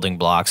the building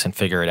blocks and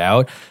figure it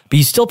out, but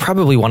you still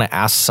probably want to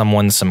ask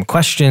someone some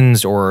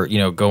questions or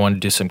go on to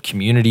do some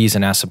communities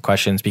and ask some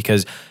questions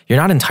because you're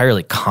not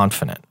entirely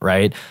confident,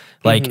 right?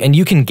 Like, and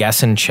you can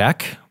guess and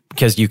check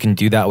because you can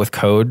do that with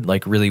code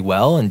like really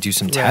well and do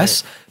some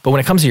tests. But when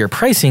it comes to your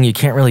pricing, you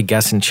can't really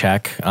guess and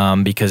check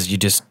because you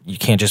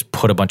can't just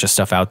put a bunch of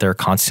stuff out there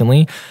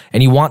constantly.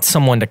 And you want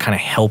someone to kind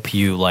of help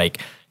you like,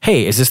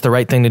 hey, is this the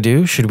right thing to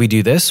do? Should we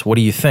do this? What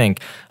do you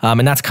think?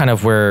 And that's kind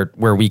of where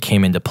we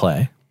came into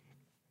play.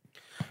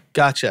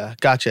 Gotcha.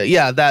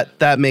 Yeah,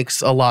 that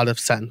makes a lot of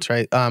sense,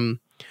 right?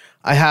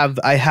 I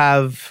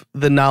have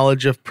the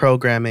knowledge of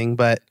programming,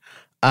 but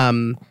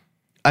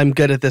I'm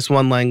good at this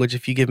one language.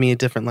 If you give me a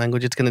different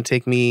language, it's going to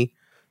take me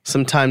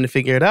some time to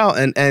figure it out.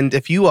 And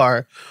if you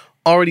are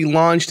already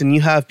launched and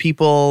you have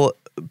people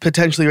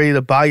potentially ready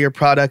to buy your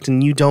product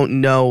and you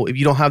don't know, if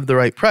you don't have the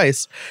right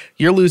price,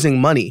 you're losing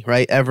money,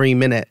 right? Every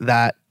minute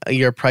that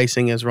your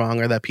pricing is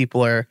wrong or that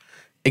people are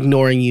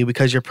ignoring you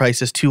because your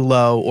price is too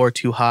low or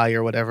too high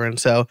or whatever. And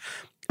so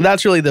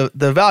that's really the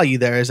value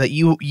there is that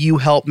you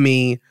help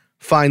me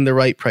find the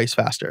right price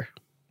faster.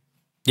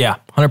 Yeah,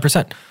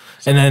 100%.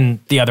 And then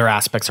the other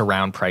aspects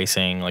around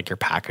pricing, like your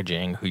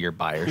packaging, who your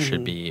buyers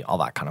should be, all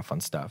that kind of fun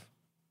stuff.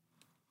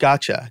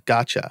 Gotcha.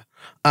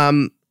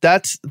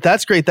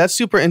 That's great. That's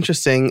super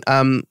interesting.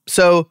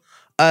 So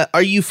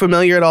are you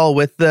familiar at all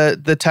with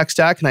the tech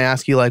stack? Can I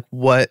ask you like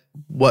what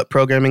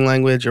programming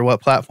language or what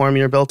platform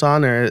you're built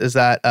on, or is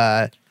that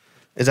a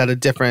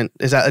different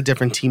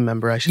team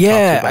member I should talk to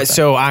about that?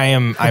 So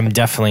I'm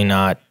definitely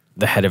not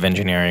the head of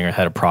engineering or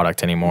head of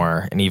product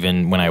anymore. And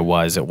even when I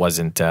was, it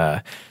wasn't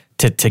to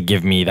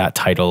give me that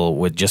title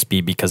would just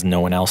be because no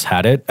one else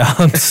had it.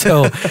 I'm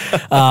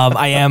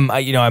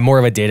more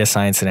of a data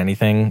science than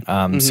anything.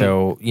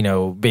 So,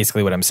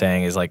 basically what I'm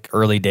saying is like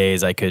early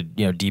days I could,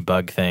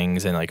 debug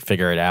things and like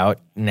figure it out.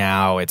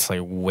 Now it's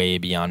like way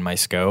beyond my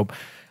scope.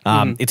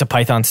 It's a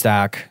Python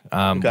stack.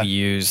 We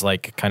use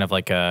like kind of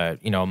like a,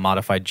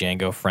 modified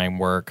Django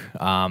framework,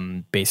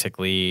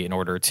 basically in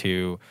order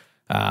to,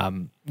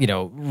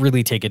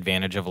 really take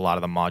advantage of a lot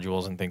of the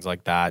modules and things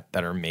like that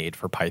are made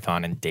for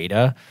Python and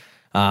data.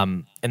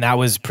 And that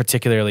was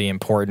particularly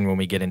important when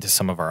we get into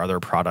some of our other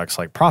products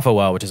like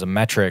ProfitWell, which is a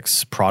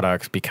metrics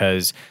product,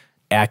 because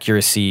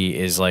accuracy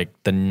is like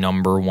the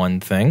number one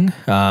thing.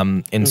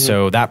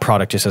 So that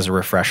product, just as a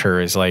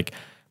refresher, is like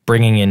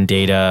bringing in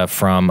data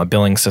from a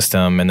billing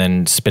system and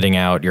then spitting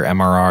out your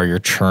MRR, your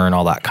churn,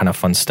 all that kind of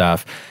fun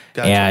stuff.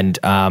 Gotcha.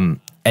 And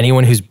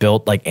anyone who's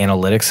built like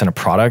analytics in a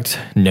product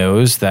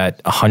knows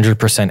that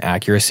 100%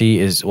 accuracy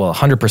is,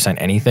 100%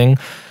 anything,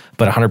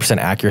 but 100%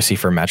 accuracy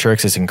for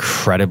metrics is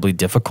incredibly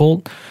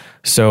difficult.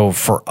 So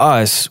for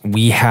us,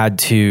 we had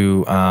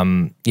to,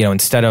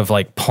 instead of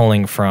like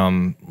pulling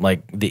from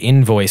like the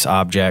invoice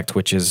object,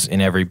 which is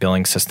in every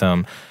billing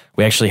system,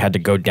 we actually had to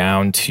go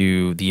down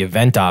to the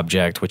event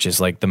object, which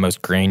is like the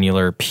most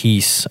granular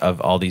piece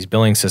of all these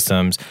billing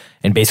systems,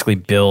 and basically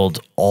build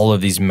all of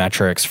these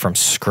metrics from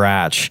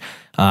scratch.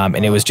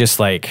 And it was just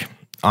like,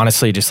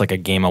 honestly, just like a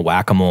game of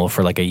whack-a-mole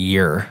for like a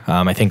year.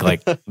 I think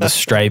like the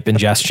Stripe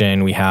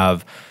ingestion, we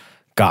have,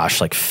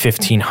 like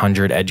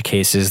 1,500 edge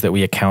cases that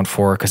we account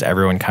for because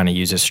everyone kind of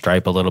uses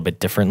Stripe a little bit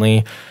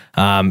differently.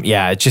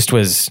 It just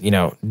was,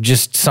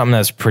 just something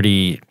that's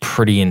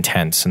pretty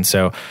intense. And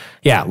so,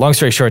 long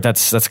story short,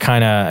 that's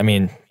kind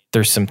of,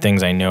 there's some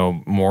things I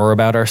know more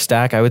about our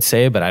stack, I would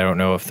say, but I don't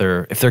know if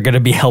they're going to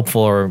be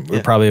helpful or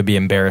would probably be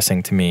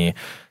embarrassing to me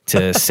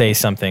to say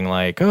something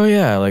like, oh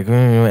yeah, like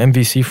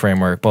MVC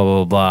framework, blah, blah,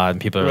 blah, blah. And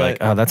people are like,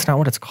 oh, that's not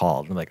what it's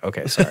called. I'm like,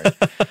 okay, sorry.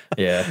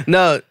 Yeah.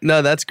 No,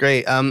 that's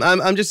great.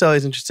 I'm just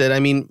always interested.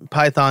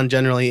 Python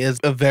generally is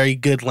a very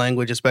good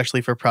language,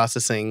 especially for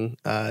processing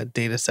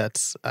data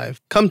sets.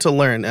 I've come to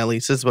learn, at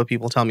least this is what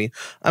people tell me.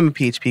 I'm a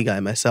PHP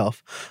guy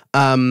myself.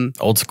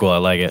 Old school, I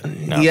like it.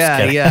 No,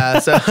 yeah.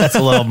 So that's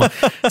a little.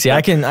 See,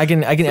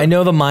 I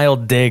know the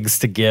mild digs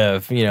to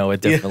give,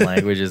 with different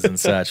languages and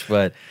such,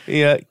 but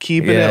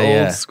keeping it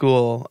old school.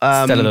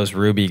 Instead of those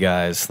Ruby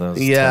guys, those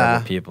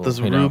terrible people.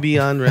 Those Ruby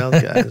on Rails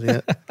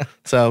guys,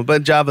 So,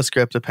 but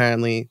JavaScript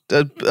apparently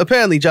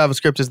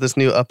JavaScript is this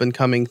new up and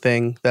coming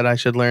thing that I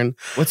should learn.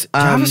 What's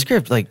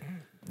JavaScript like?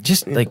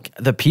 Just like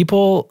the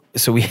people.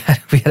 So we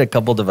had a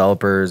couple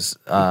developers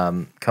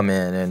come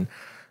in and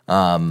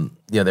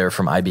they were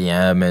from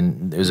IBM,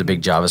 and it was a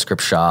big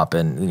JavaScript shop,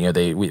 and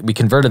we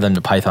converted them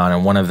to Python,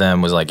 and one of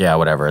them was like, yeah,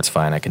 whatever, it's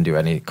fine, I can do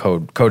any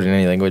code in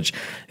any language.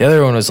 The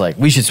other one was like,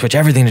 we should switch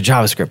everything to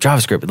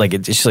JavaScript. Like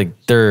it's just like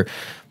they're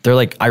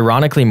like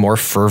ironically more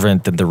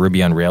fervent than the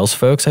Ruby on Rails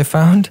folks I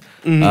found.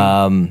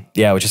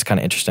 Which is kind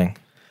of interesting.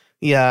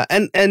 Yeah,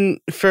 and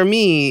for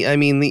me, I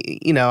know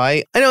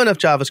enough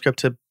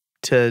JavaScript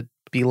to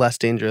be less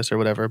dangerous or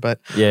whatever, but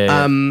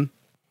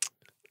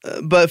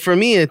but for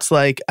me, it's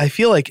like, I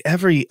feel like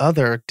every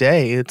other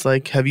day, it's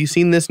like, have you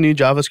seen this new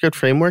JavaScript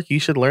framework? You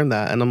should learn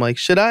that. And I'm like,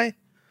 should I?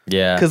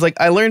 Yeah. Because like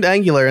I learned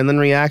Angular, and then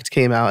React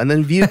came out, and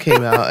then Vue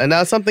came out, and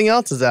now something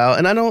else is out.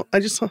 And I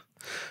just want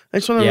to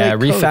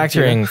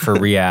refactoring for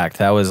React,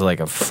 that was like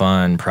a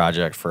fun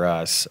project for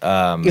us.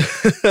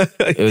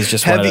 It was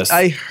just heavy, one of those.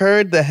 I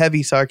heard the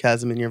heavy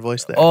sarcasm in your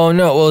voice there. Oh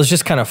no, well, it's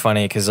just kind of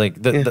funny because like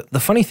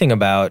the funny thing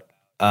about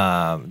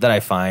that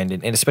I find,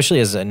 and especially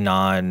as a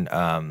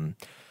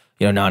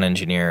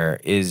non-engineer,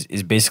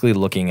 is basically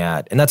looking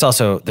at, and that's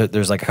also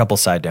there's like a couple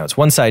side notes.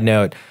 One side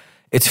note,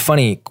 it's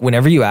funny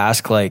whenever you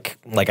ask like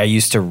I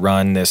used to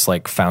run this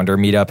like founder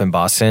meetup in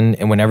Boston,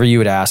 and whenever you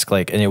would ask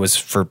like, and it was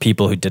for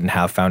people who didn't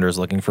have founders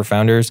looking for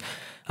founders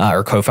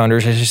or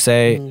co-founders, I should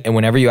say. And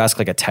whenever you ask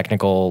like a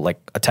technical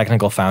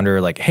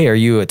founder, like, hey, are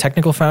you a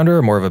technical founder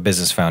or more of a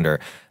business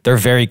founder? They're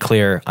very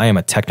clear, I am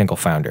a technical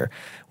founder.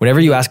 Whenever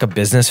you ask a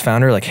business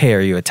founder, like, hey,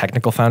 are you a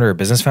technical founder or a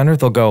business founder?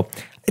 They'll go,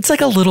 it's like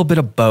a little bit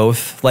of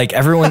both. Like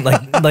everyone,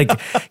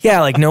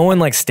 like no one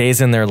like stays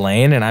in their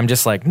lane. And I'm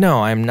just like,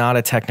 no, I'm not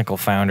a technical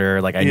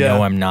founder. Like I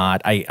know I'm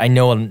not. I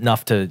know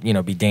enough to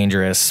be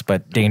dangerous,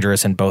 but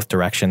dangerous in both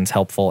directions,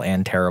 helpful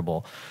and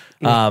terrible.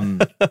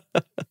 But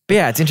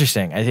yeah, it's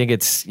interesting. I think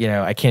it's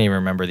I can't even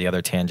remember the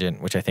other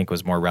tangent, which I think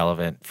was more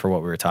relevant for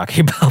what we were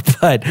talking about.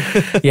 But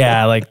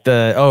yeah, like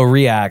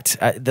React.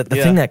 The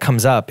thing that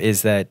comes up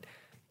is that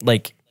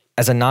like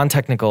as a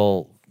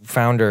non-technical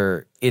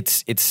founder,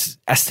 it's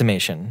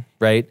estimation,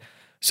 right?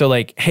 So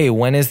like, hey,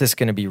 when is this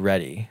going to be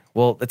ready?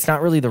 Well, it's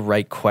not really the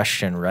right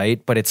question,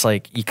 right? But it's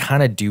like you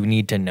kind of do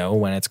need to know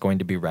when it's going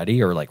to be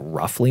ready, or like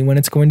roughly when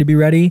it's going to be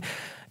ready.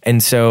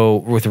 And so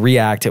with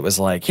React, it was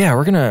like, yeah,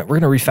 we're gonna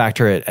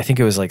refactor it. I think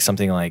it was like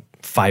something like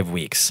 5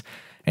 weeks,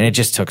 and it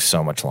just took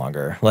so much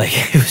longer. Like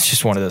it was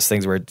just one of those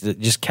things where it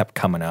just kept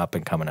coming up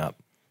and coming up.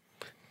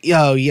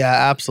 Oh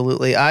yeah,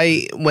 absolutely.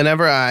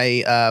 Whenever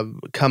I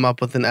come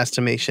up with an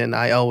estimation,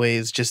 I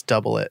always just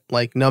double it.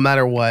 Like no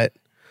matter what.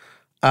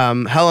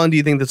 How long do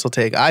you think this will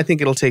take? I think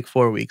it'll take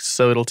 4 weeks,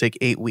 so it'll take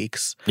 8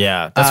 weeks.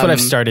 Yeah, that's what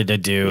I've started to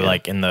do. Yeah.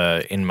 Like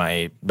in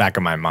my back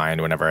of my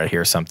mind, whenever I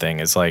hear something,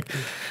 is like,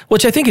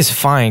 which I think is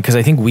fine because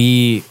I think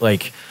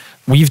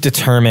we've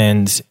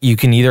determined you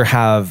can either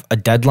have a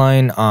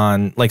deadline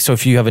on, like, so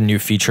if you have a new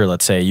feature,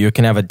 let's say, you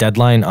can have a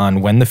deadline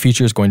on when the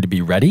feature is going to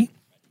be ready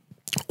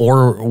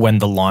or when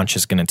the launch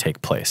is going to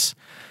take place.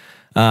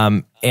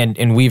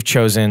 And we've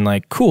chosen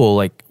like, cool,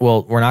 like,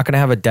 well, we're not going to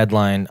have a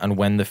deadline on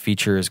when the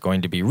feature is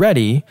going to be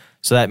ready.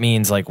 So that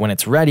means like when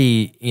it's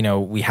ready,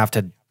 we have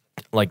to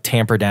like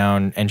tamper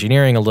down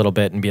engineering a little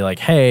bit and be like,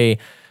 hey,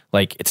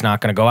 like it's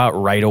not going to go out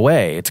right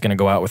away. It's going to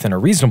go out within a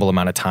reasonable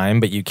amount of time,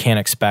 but you can't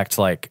expect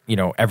like,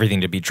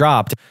 everything to be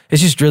dropped.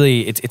 It's just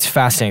really, it's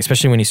fascinating,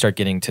 especially when you start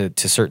getting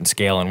to certain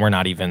scale, and we're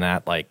not even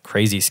at like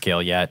crazy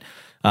scale yet.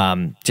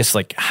 Just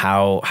like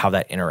how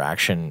that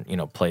interaction,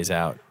 plays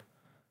out.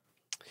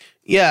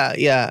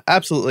 Yeah,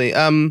 absolutely.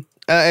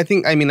 I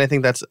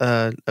think that's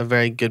a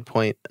very good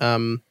point.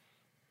 And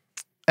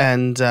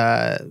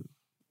I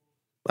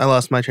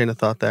lost my train of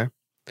thought there.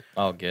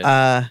 Oh, good.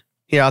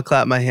 Here, I'll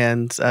clap my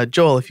hands.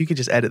 Joel, if you could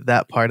just edit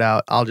that part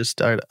out, I'll just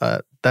start.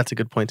 That's a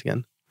good point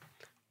again.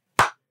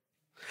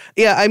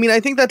 Yeah, I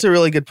think that's a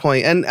really good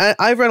point. And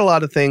I've read a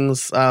lot of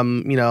things,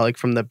 like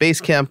from the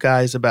Basecamp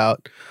guys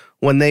about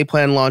when they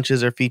plan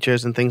launches or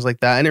features and things like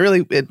that. And it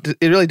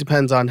really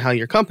depends on how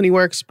your company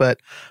works. But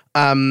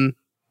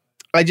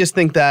I just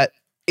think that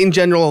in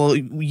general,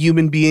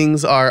 human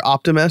beings are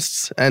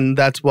optimists, and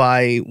that's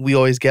why we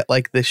always get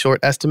like the short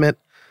estimate.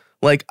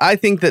 Like, I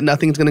think that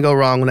nothing's going to go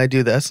wrong when I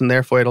do this, and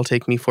therefore it'll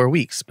take me 4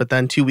 weeks. But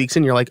then 2 weeks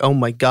in, you're like, oh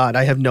my God,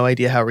 I have no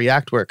idea how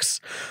React works.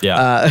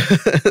 Yeah.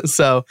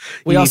 So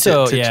we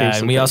also,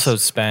 we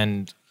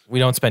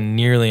don't spend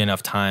nearly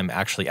enough time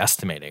actually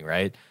estimating,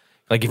 right?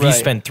 Like if you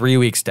spend 3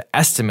 weeks to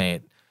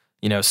estimate,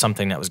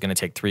 something that was going to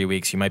take 3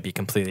 weeks, you might be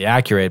completely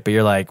accurate, but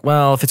you're like,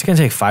 well, if it's going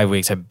to take 5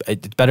 weeks,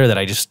 it's better that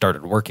I just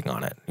started working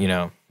on it,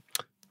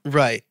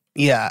 Right.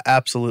 Yeah,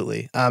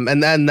 absolutely.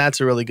 And then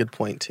that's a really good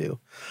point too.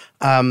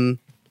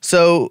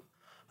 So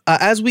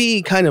as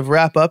we kind of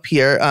wrap up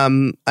here,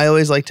 I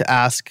always like to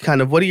ask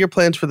kind of what are your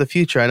plans for the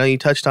future? I know you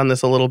touched on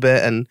this a little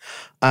bit, and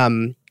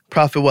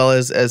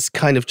ProfitWell has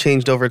kind of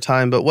changed over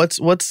time, but what's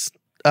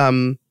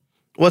some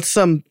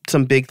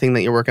big thing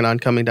that you're working on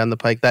coming down the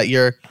pike that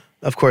you're,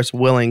 of course,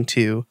 willing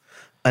to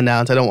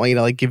announce? I don't want you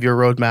to like give your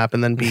roadmap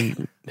and then be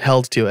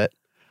held to it.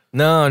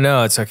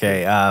 No, it's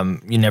okay.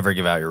 You never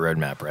give out your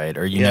roadmap, right?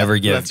 Or you never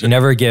give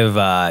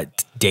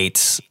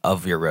dates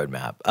of your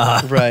roadmap.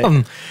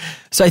 Right.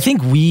 So I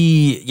think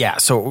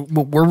so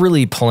we're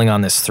really pulling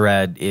on this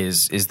thread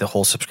is the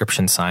whole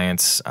subscription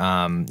science,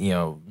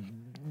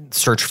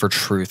 search for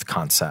truth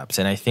concept.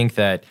 And I think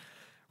that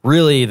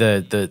really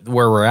the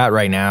where we're at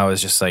right now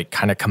is just like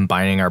kind of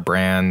combining our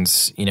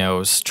brands,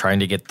 trying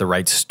to get the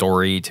right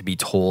story to be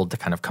told to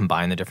kind of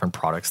combine the different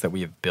products that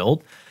we have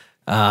built.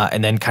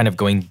 And then kind of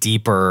going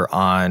deeper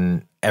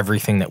on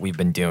everything that we've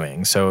been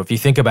doing. So if you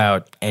think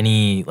about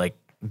any like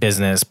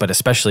business, but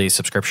especially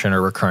subscription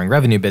or recurring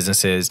revenue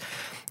businesses,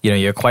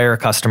 you acquire a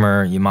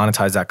customer, you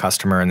monetize that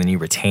customer, and then you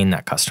retain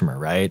that customer,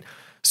 right?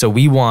 So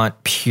we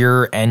want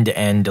pure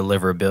end-to-end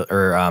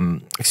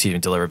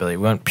deliverability. We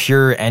want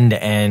pure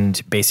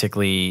end-to-end,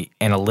 basically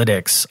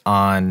analytics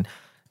on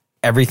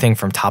everything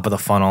from top of the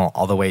funnel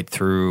all the way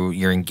through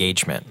your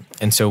engagement.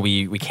 And so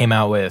we came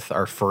out with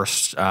our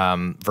first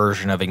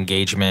version of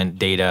engagement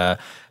data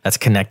that's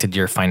connected to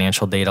your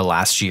financial data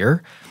last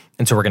year.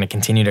 And so we're going to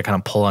continue to kind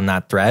of pull on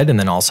that thread and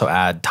then also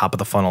add top of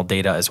the funnel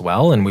data as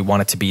well. And we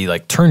want it to be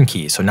like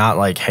turnkey. So not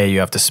like, hey, you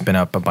have to spin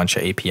up a bunch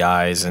of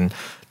APIs and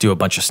do a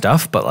bunch of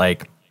stuff, but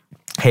like,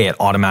 hey, it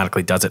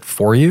automatically does it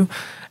for you.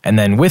 And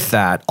then with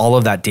that, all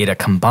of that data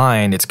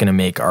combined, it's going to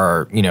make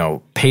our,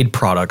 paid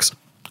products,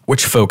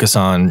 which focus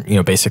on,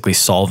 basically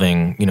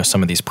solving,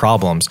 some of these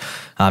problems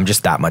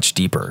just that much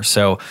deeper.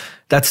 So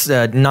that's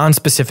a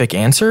non-specific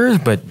answer,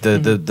 but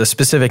the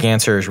specific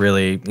answer is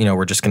really,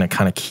 we're just going to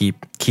kind of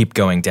keep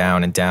going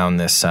down and down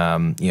this,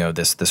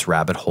 this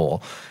rabbit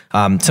hole.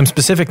 Some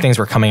specific things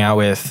we're coming out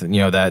with,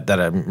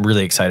 that I'm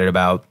really excited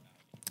about.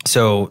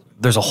 So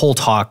there's a whole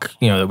talk,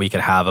 that we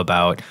could have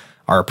about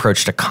our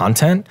approach to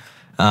content.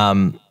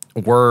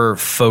 We're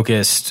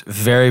focused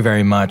very,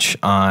 very much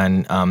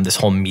on this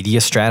whole media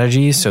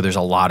strategy. So there's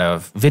a lot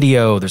of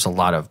video, there's a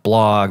lot of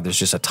blog, there's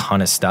just a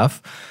ton of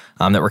stuff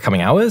that we're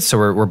coming out with. So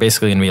we're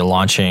basically going to be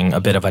launching a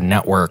bit of a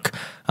network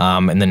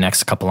in the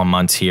next couple of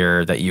months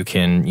here that you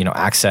can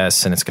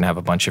access, and it's going to have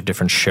a bunch of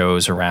different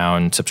shows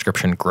around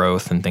subscription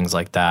growth and things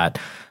like that.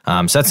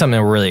 So that's something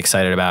that we're really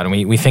excited about,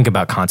 and we think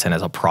about content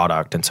as a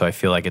product, and so I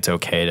feel like it's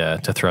okay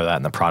to throw that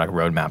in the product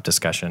roadmap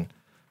discussion.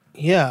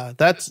 Yeah,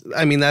 that's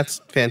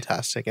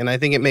fantastic. And I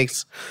think it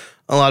makes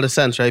a lot of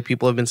sense, right?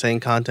 People have been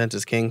saying content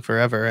is king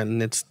forever,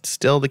 and it's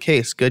still the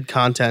case. Good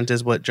content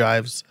is what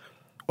drives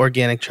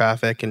organic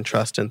traffic and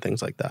trust and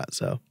things like that.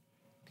 So,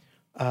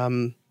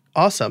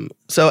 Awesome.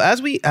 So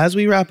as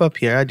we wrap up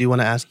here, I do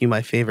want to ask you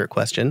my favorite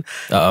question.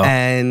 Uh-oh.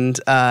 And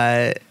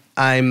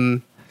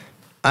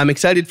I'm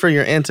excited for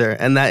your answer,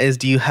 and that is,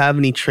 do you have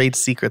any trade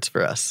secrets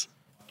for us?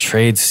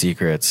 Trade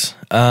secrets.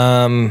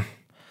 We're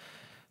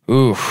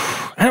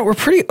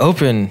pretty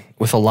open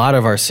with a lot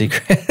of our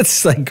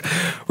secrets. Like,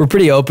 we're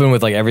pretty open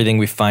with like everything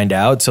we find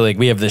out. So like,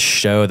 we have this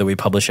show that we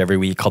publish every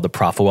week called the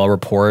ProfitWell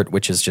Report,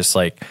 which is just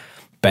like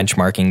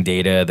benchmarking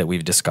data that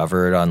we've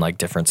discovered on like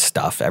different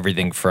stuff.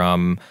 Everything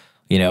from,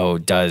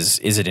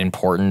 is it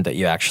important that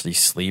you actually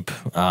sleep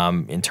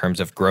in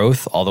terms of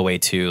growth, all the way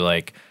to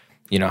like,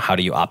 how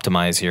do you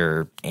optimize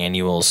your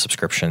annual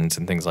subscriptions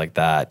and things like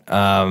that.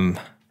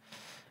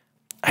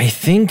 I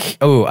think,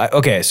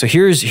 okay. So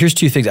here's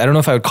two things. I don't know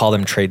if I would call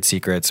them trade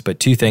secrets,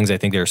 but two things I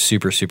think they're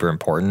super, super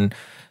important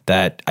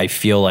that I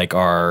feel like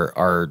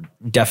are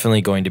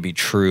definitely going to be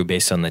true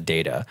based on the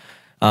data.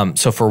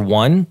 So for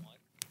one,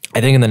 I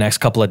think in the next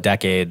couple of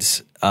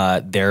decades,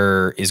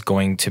 there is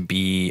going to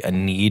be a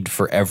need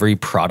for every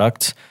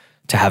product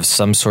to have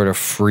some sort of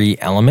free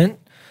element.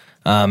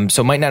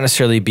 So it might not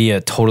necessarily be a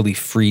totally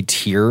free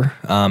tier,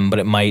 but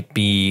it might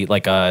be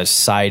like a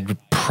side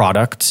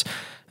product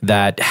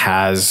that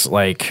has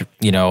like,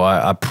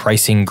 a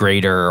pricing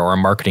grader or a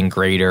marketing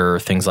grader or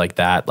things like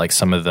that, like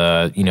some of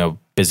the,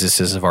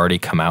 businesses have already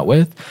come out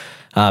with.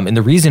 And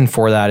the reason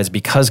for that is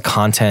because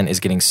content is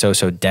getting so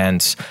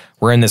dense.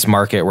 We're in this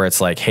market where it's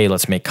like, hey,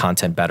 let's make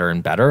content better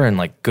and better. And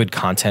like good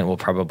content will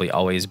probably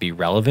always be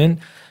relevant.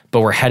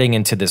 But we're heading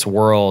into this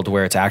world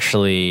where it's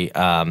actually,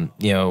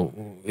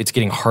 it's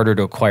getting harder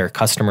to acquire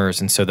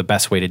customers. And so the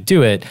best way to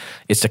do it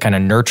is to kind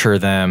of nurture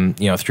them,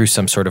 through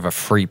some sort of a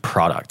free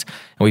product.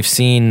 And we've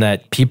seen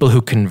that people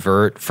who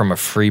convert from a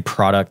free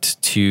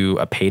product to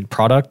a paid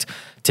product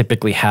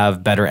typically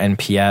have better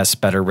NPS,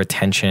 better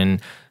retention,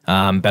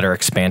 better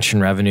expansion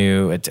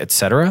revenue, et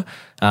cetera.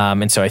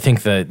 And so I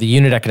think the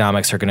unit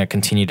economics are going to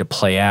continue to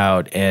play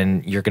out,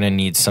 and you're going to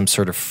need some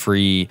sort of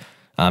free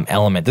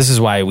element. This is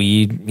why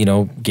we,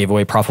 gave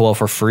away ProfitWell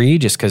for free,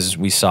 just because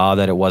we saw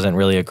that it wasn't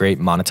really a great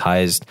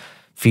monetized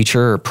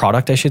feature or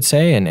product, I should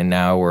say. And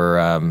now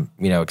we're,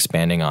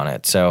 expanding on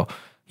it. So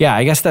yeah,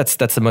 I guess that's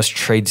the most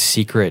trade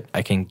secret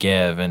I can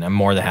give. And I'm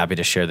more than happy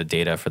to share the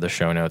data for the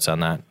show notes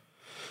on that.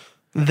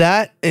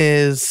 That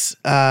is,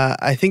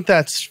 I think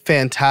that's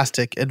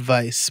fantastic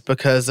advice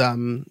because,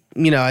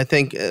 I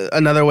think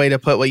another way to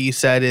put what you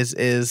said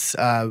is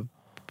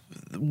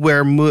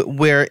we're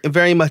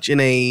very much in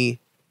a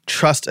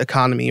trust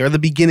economy, or the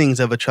beginnings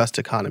of a trust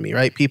economy,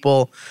 right?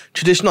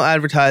 Traditional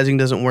advertising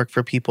doesn't work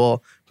for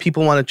people.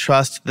 People want to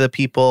trust the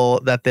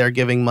people that they're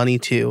giving money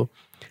to.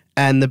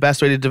 And the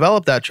best way to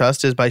develop that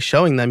trust is by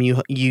showing them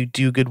you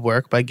do good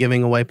work by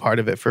giving away part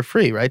of it for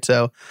free, right?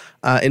 So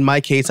in my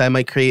case, I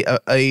might create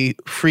a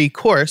free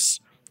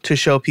course to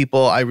show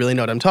people I really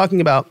know what I'm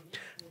talking about.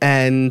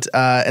 And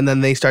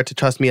then they start to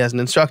trust me as an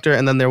instructor,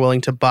 and then they're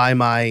willing to buy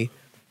my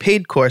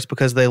paid course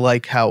because they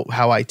like how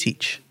I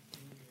teach.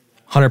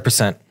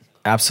 100%.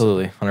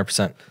 Absolutely.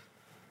 100%.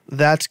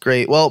 That's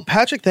great. Well,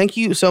 Patrick, thank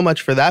you so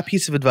much for that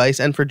piece of advice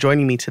and for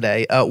joining me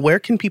today. Where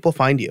can people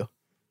find you?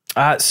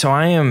 So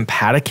I am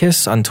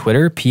Patticus on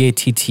Twitter,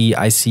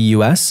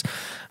 Patticus,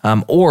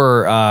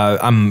 or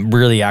I'm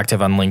really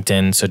active on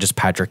LinkedIn, so just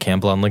Patrick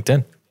Campbell on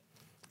LinkedIn.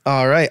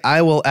 All right.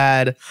 I will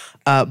add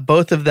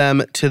both of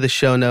them to the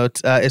show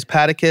notes. Is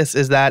Patticus,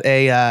 is that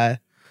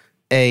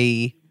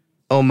a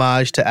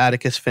homage to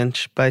Atticus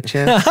Finch by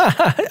chance?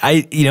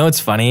 It's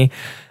funny.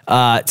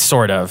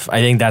 Sort of. I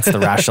think that's the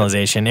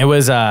rationalization. It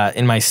was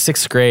in my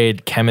sixth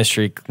grade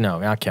chemistry. No,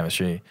 not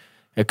chemistry.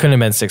 It couldn't have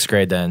been sixth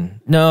grade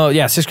then. No,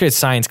 yeah, sixth grade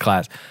science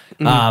class.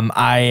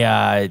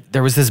 Mm-hmm.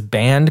 There was this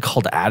band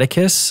called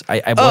Atticus.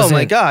 I wasn't, oh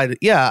my God.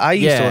 Yeah, I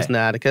used to listen to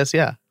Atticus,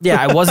 yeah.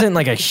 Yeah, I wasn't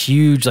like a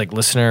huge like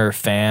listener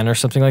fan or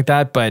something like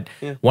that, but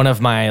one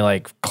of my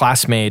like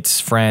classmates,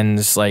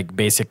 friends, like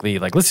basically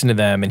like listened to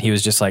them, and he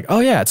was just like, oh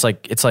yeah, it's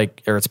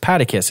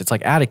Patticus. It's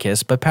like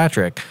Atticus, but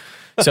Patrick.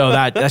 So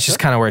that's just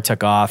kind of where it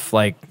took off.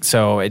 Like,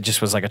 so it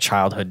just was like a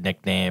childhood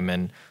nickname,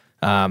 and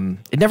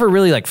it never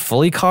really like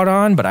fully caught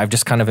on, but I've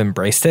just kind of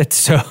embraced it.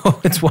 So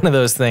it's one of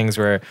those things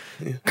where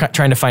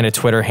trying to find a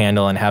Twitter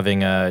handle and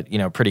having a,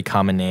 pretty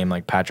common name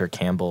like Patrick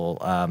Campbell,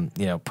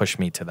 pushed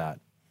me to that.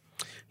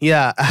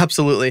 Yeah,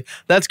 absolutely.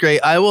 That's great.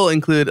 I will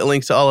include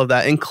links to all of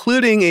that,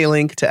 including a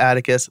link to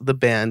Atticus, the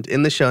band,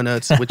 in the show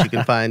notes, which you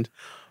can find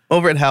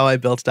over at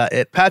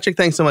howibuilt.it. Patrick,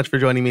 thanks so much for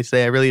joining me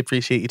today. I really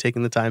appreciate you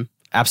taking the time.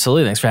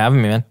 Absolutely. Thanks for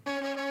having me, man.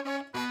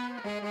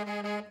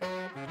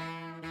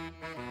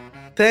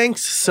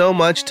 Thanks so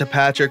much to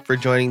Patrick for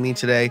joining me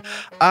today.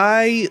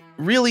 I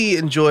really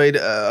enjoyed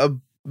a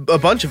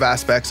bunch of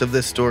aspects of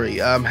this story.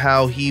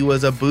 How he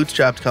was a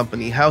bootstrapped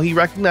company, how he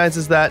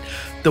recognizes that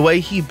the way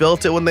he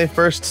built it when they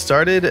first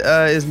started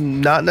is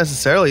not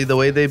necessarily the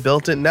way they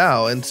built it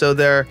now. And so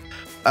they're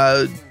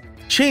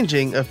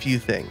changing a few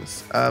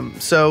things.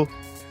 So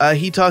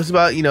he talks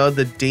about,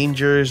 the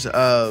dangers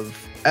of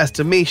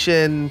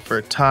estimation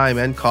for time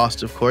and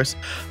cost, of course.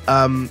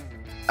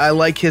 I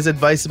like his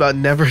advice about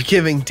never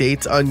giving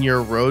dates on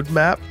your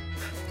roadmap.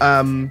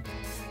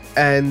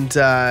 and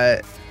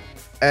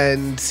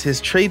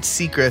his trade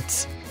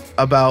secrets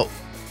about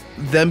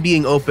them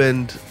being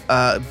open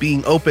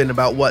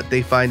about what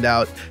they find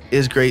out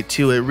is great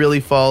too. It really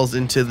falls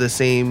into the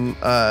same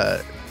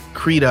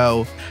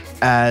credo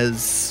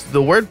as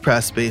the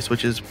WordPress space,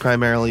 which is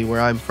primarily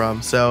where I'm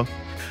from. So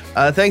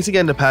thanks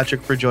again to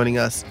Patrick for joining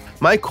us.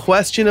 My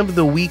question of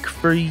the week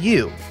for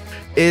you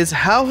is,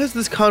 how has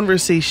this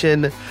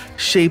conversation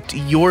shaped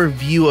your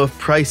view of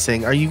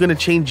pricing? Are you going to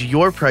change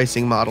your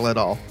pricing model at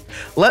all?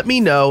 Let me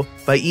know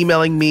by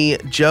emailing me,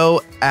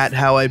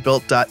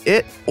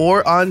 joe@howibuilt.it,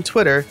 or on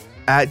Twitter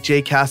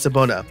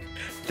 @jcasabona.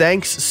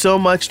 Thanks so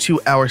much to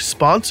our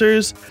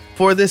sponsors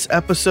for this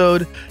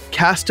episode,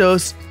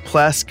 Castos,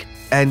 Plesk,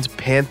 and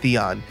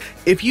Pantheon.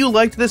 If you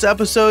liked this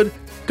episode,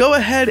 go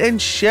ahead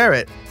and share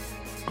it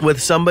with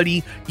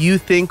somebody you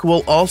think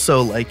will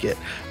also like it.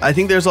 I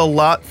think there's a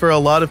lot for a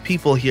lot of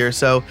people here,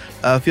 so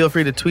feel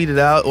free to tweet it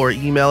out or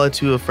email it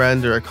to a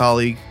friend or a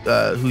colleague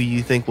who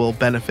you think will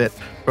benefit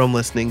from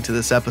listening to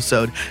this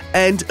episode.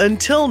 And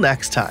until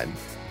next time,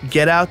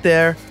 get out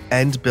there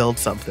and build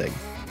something.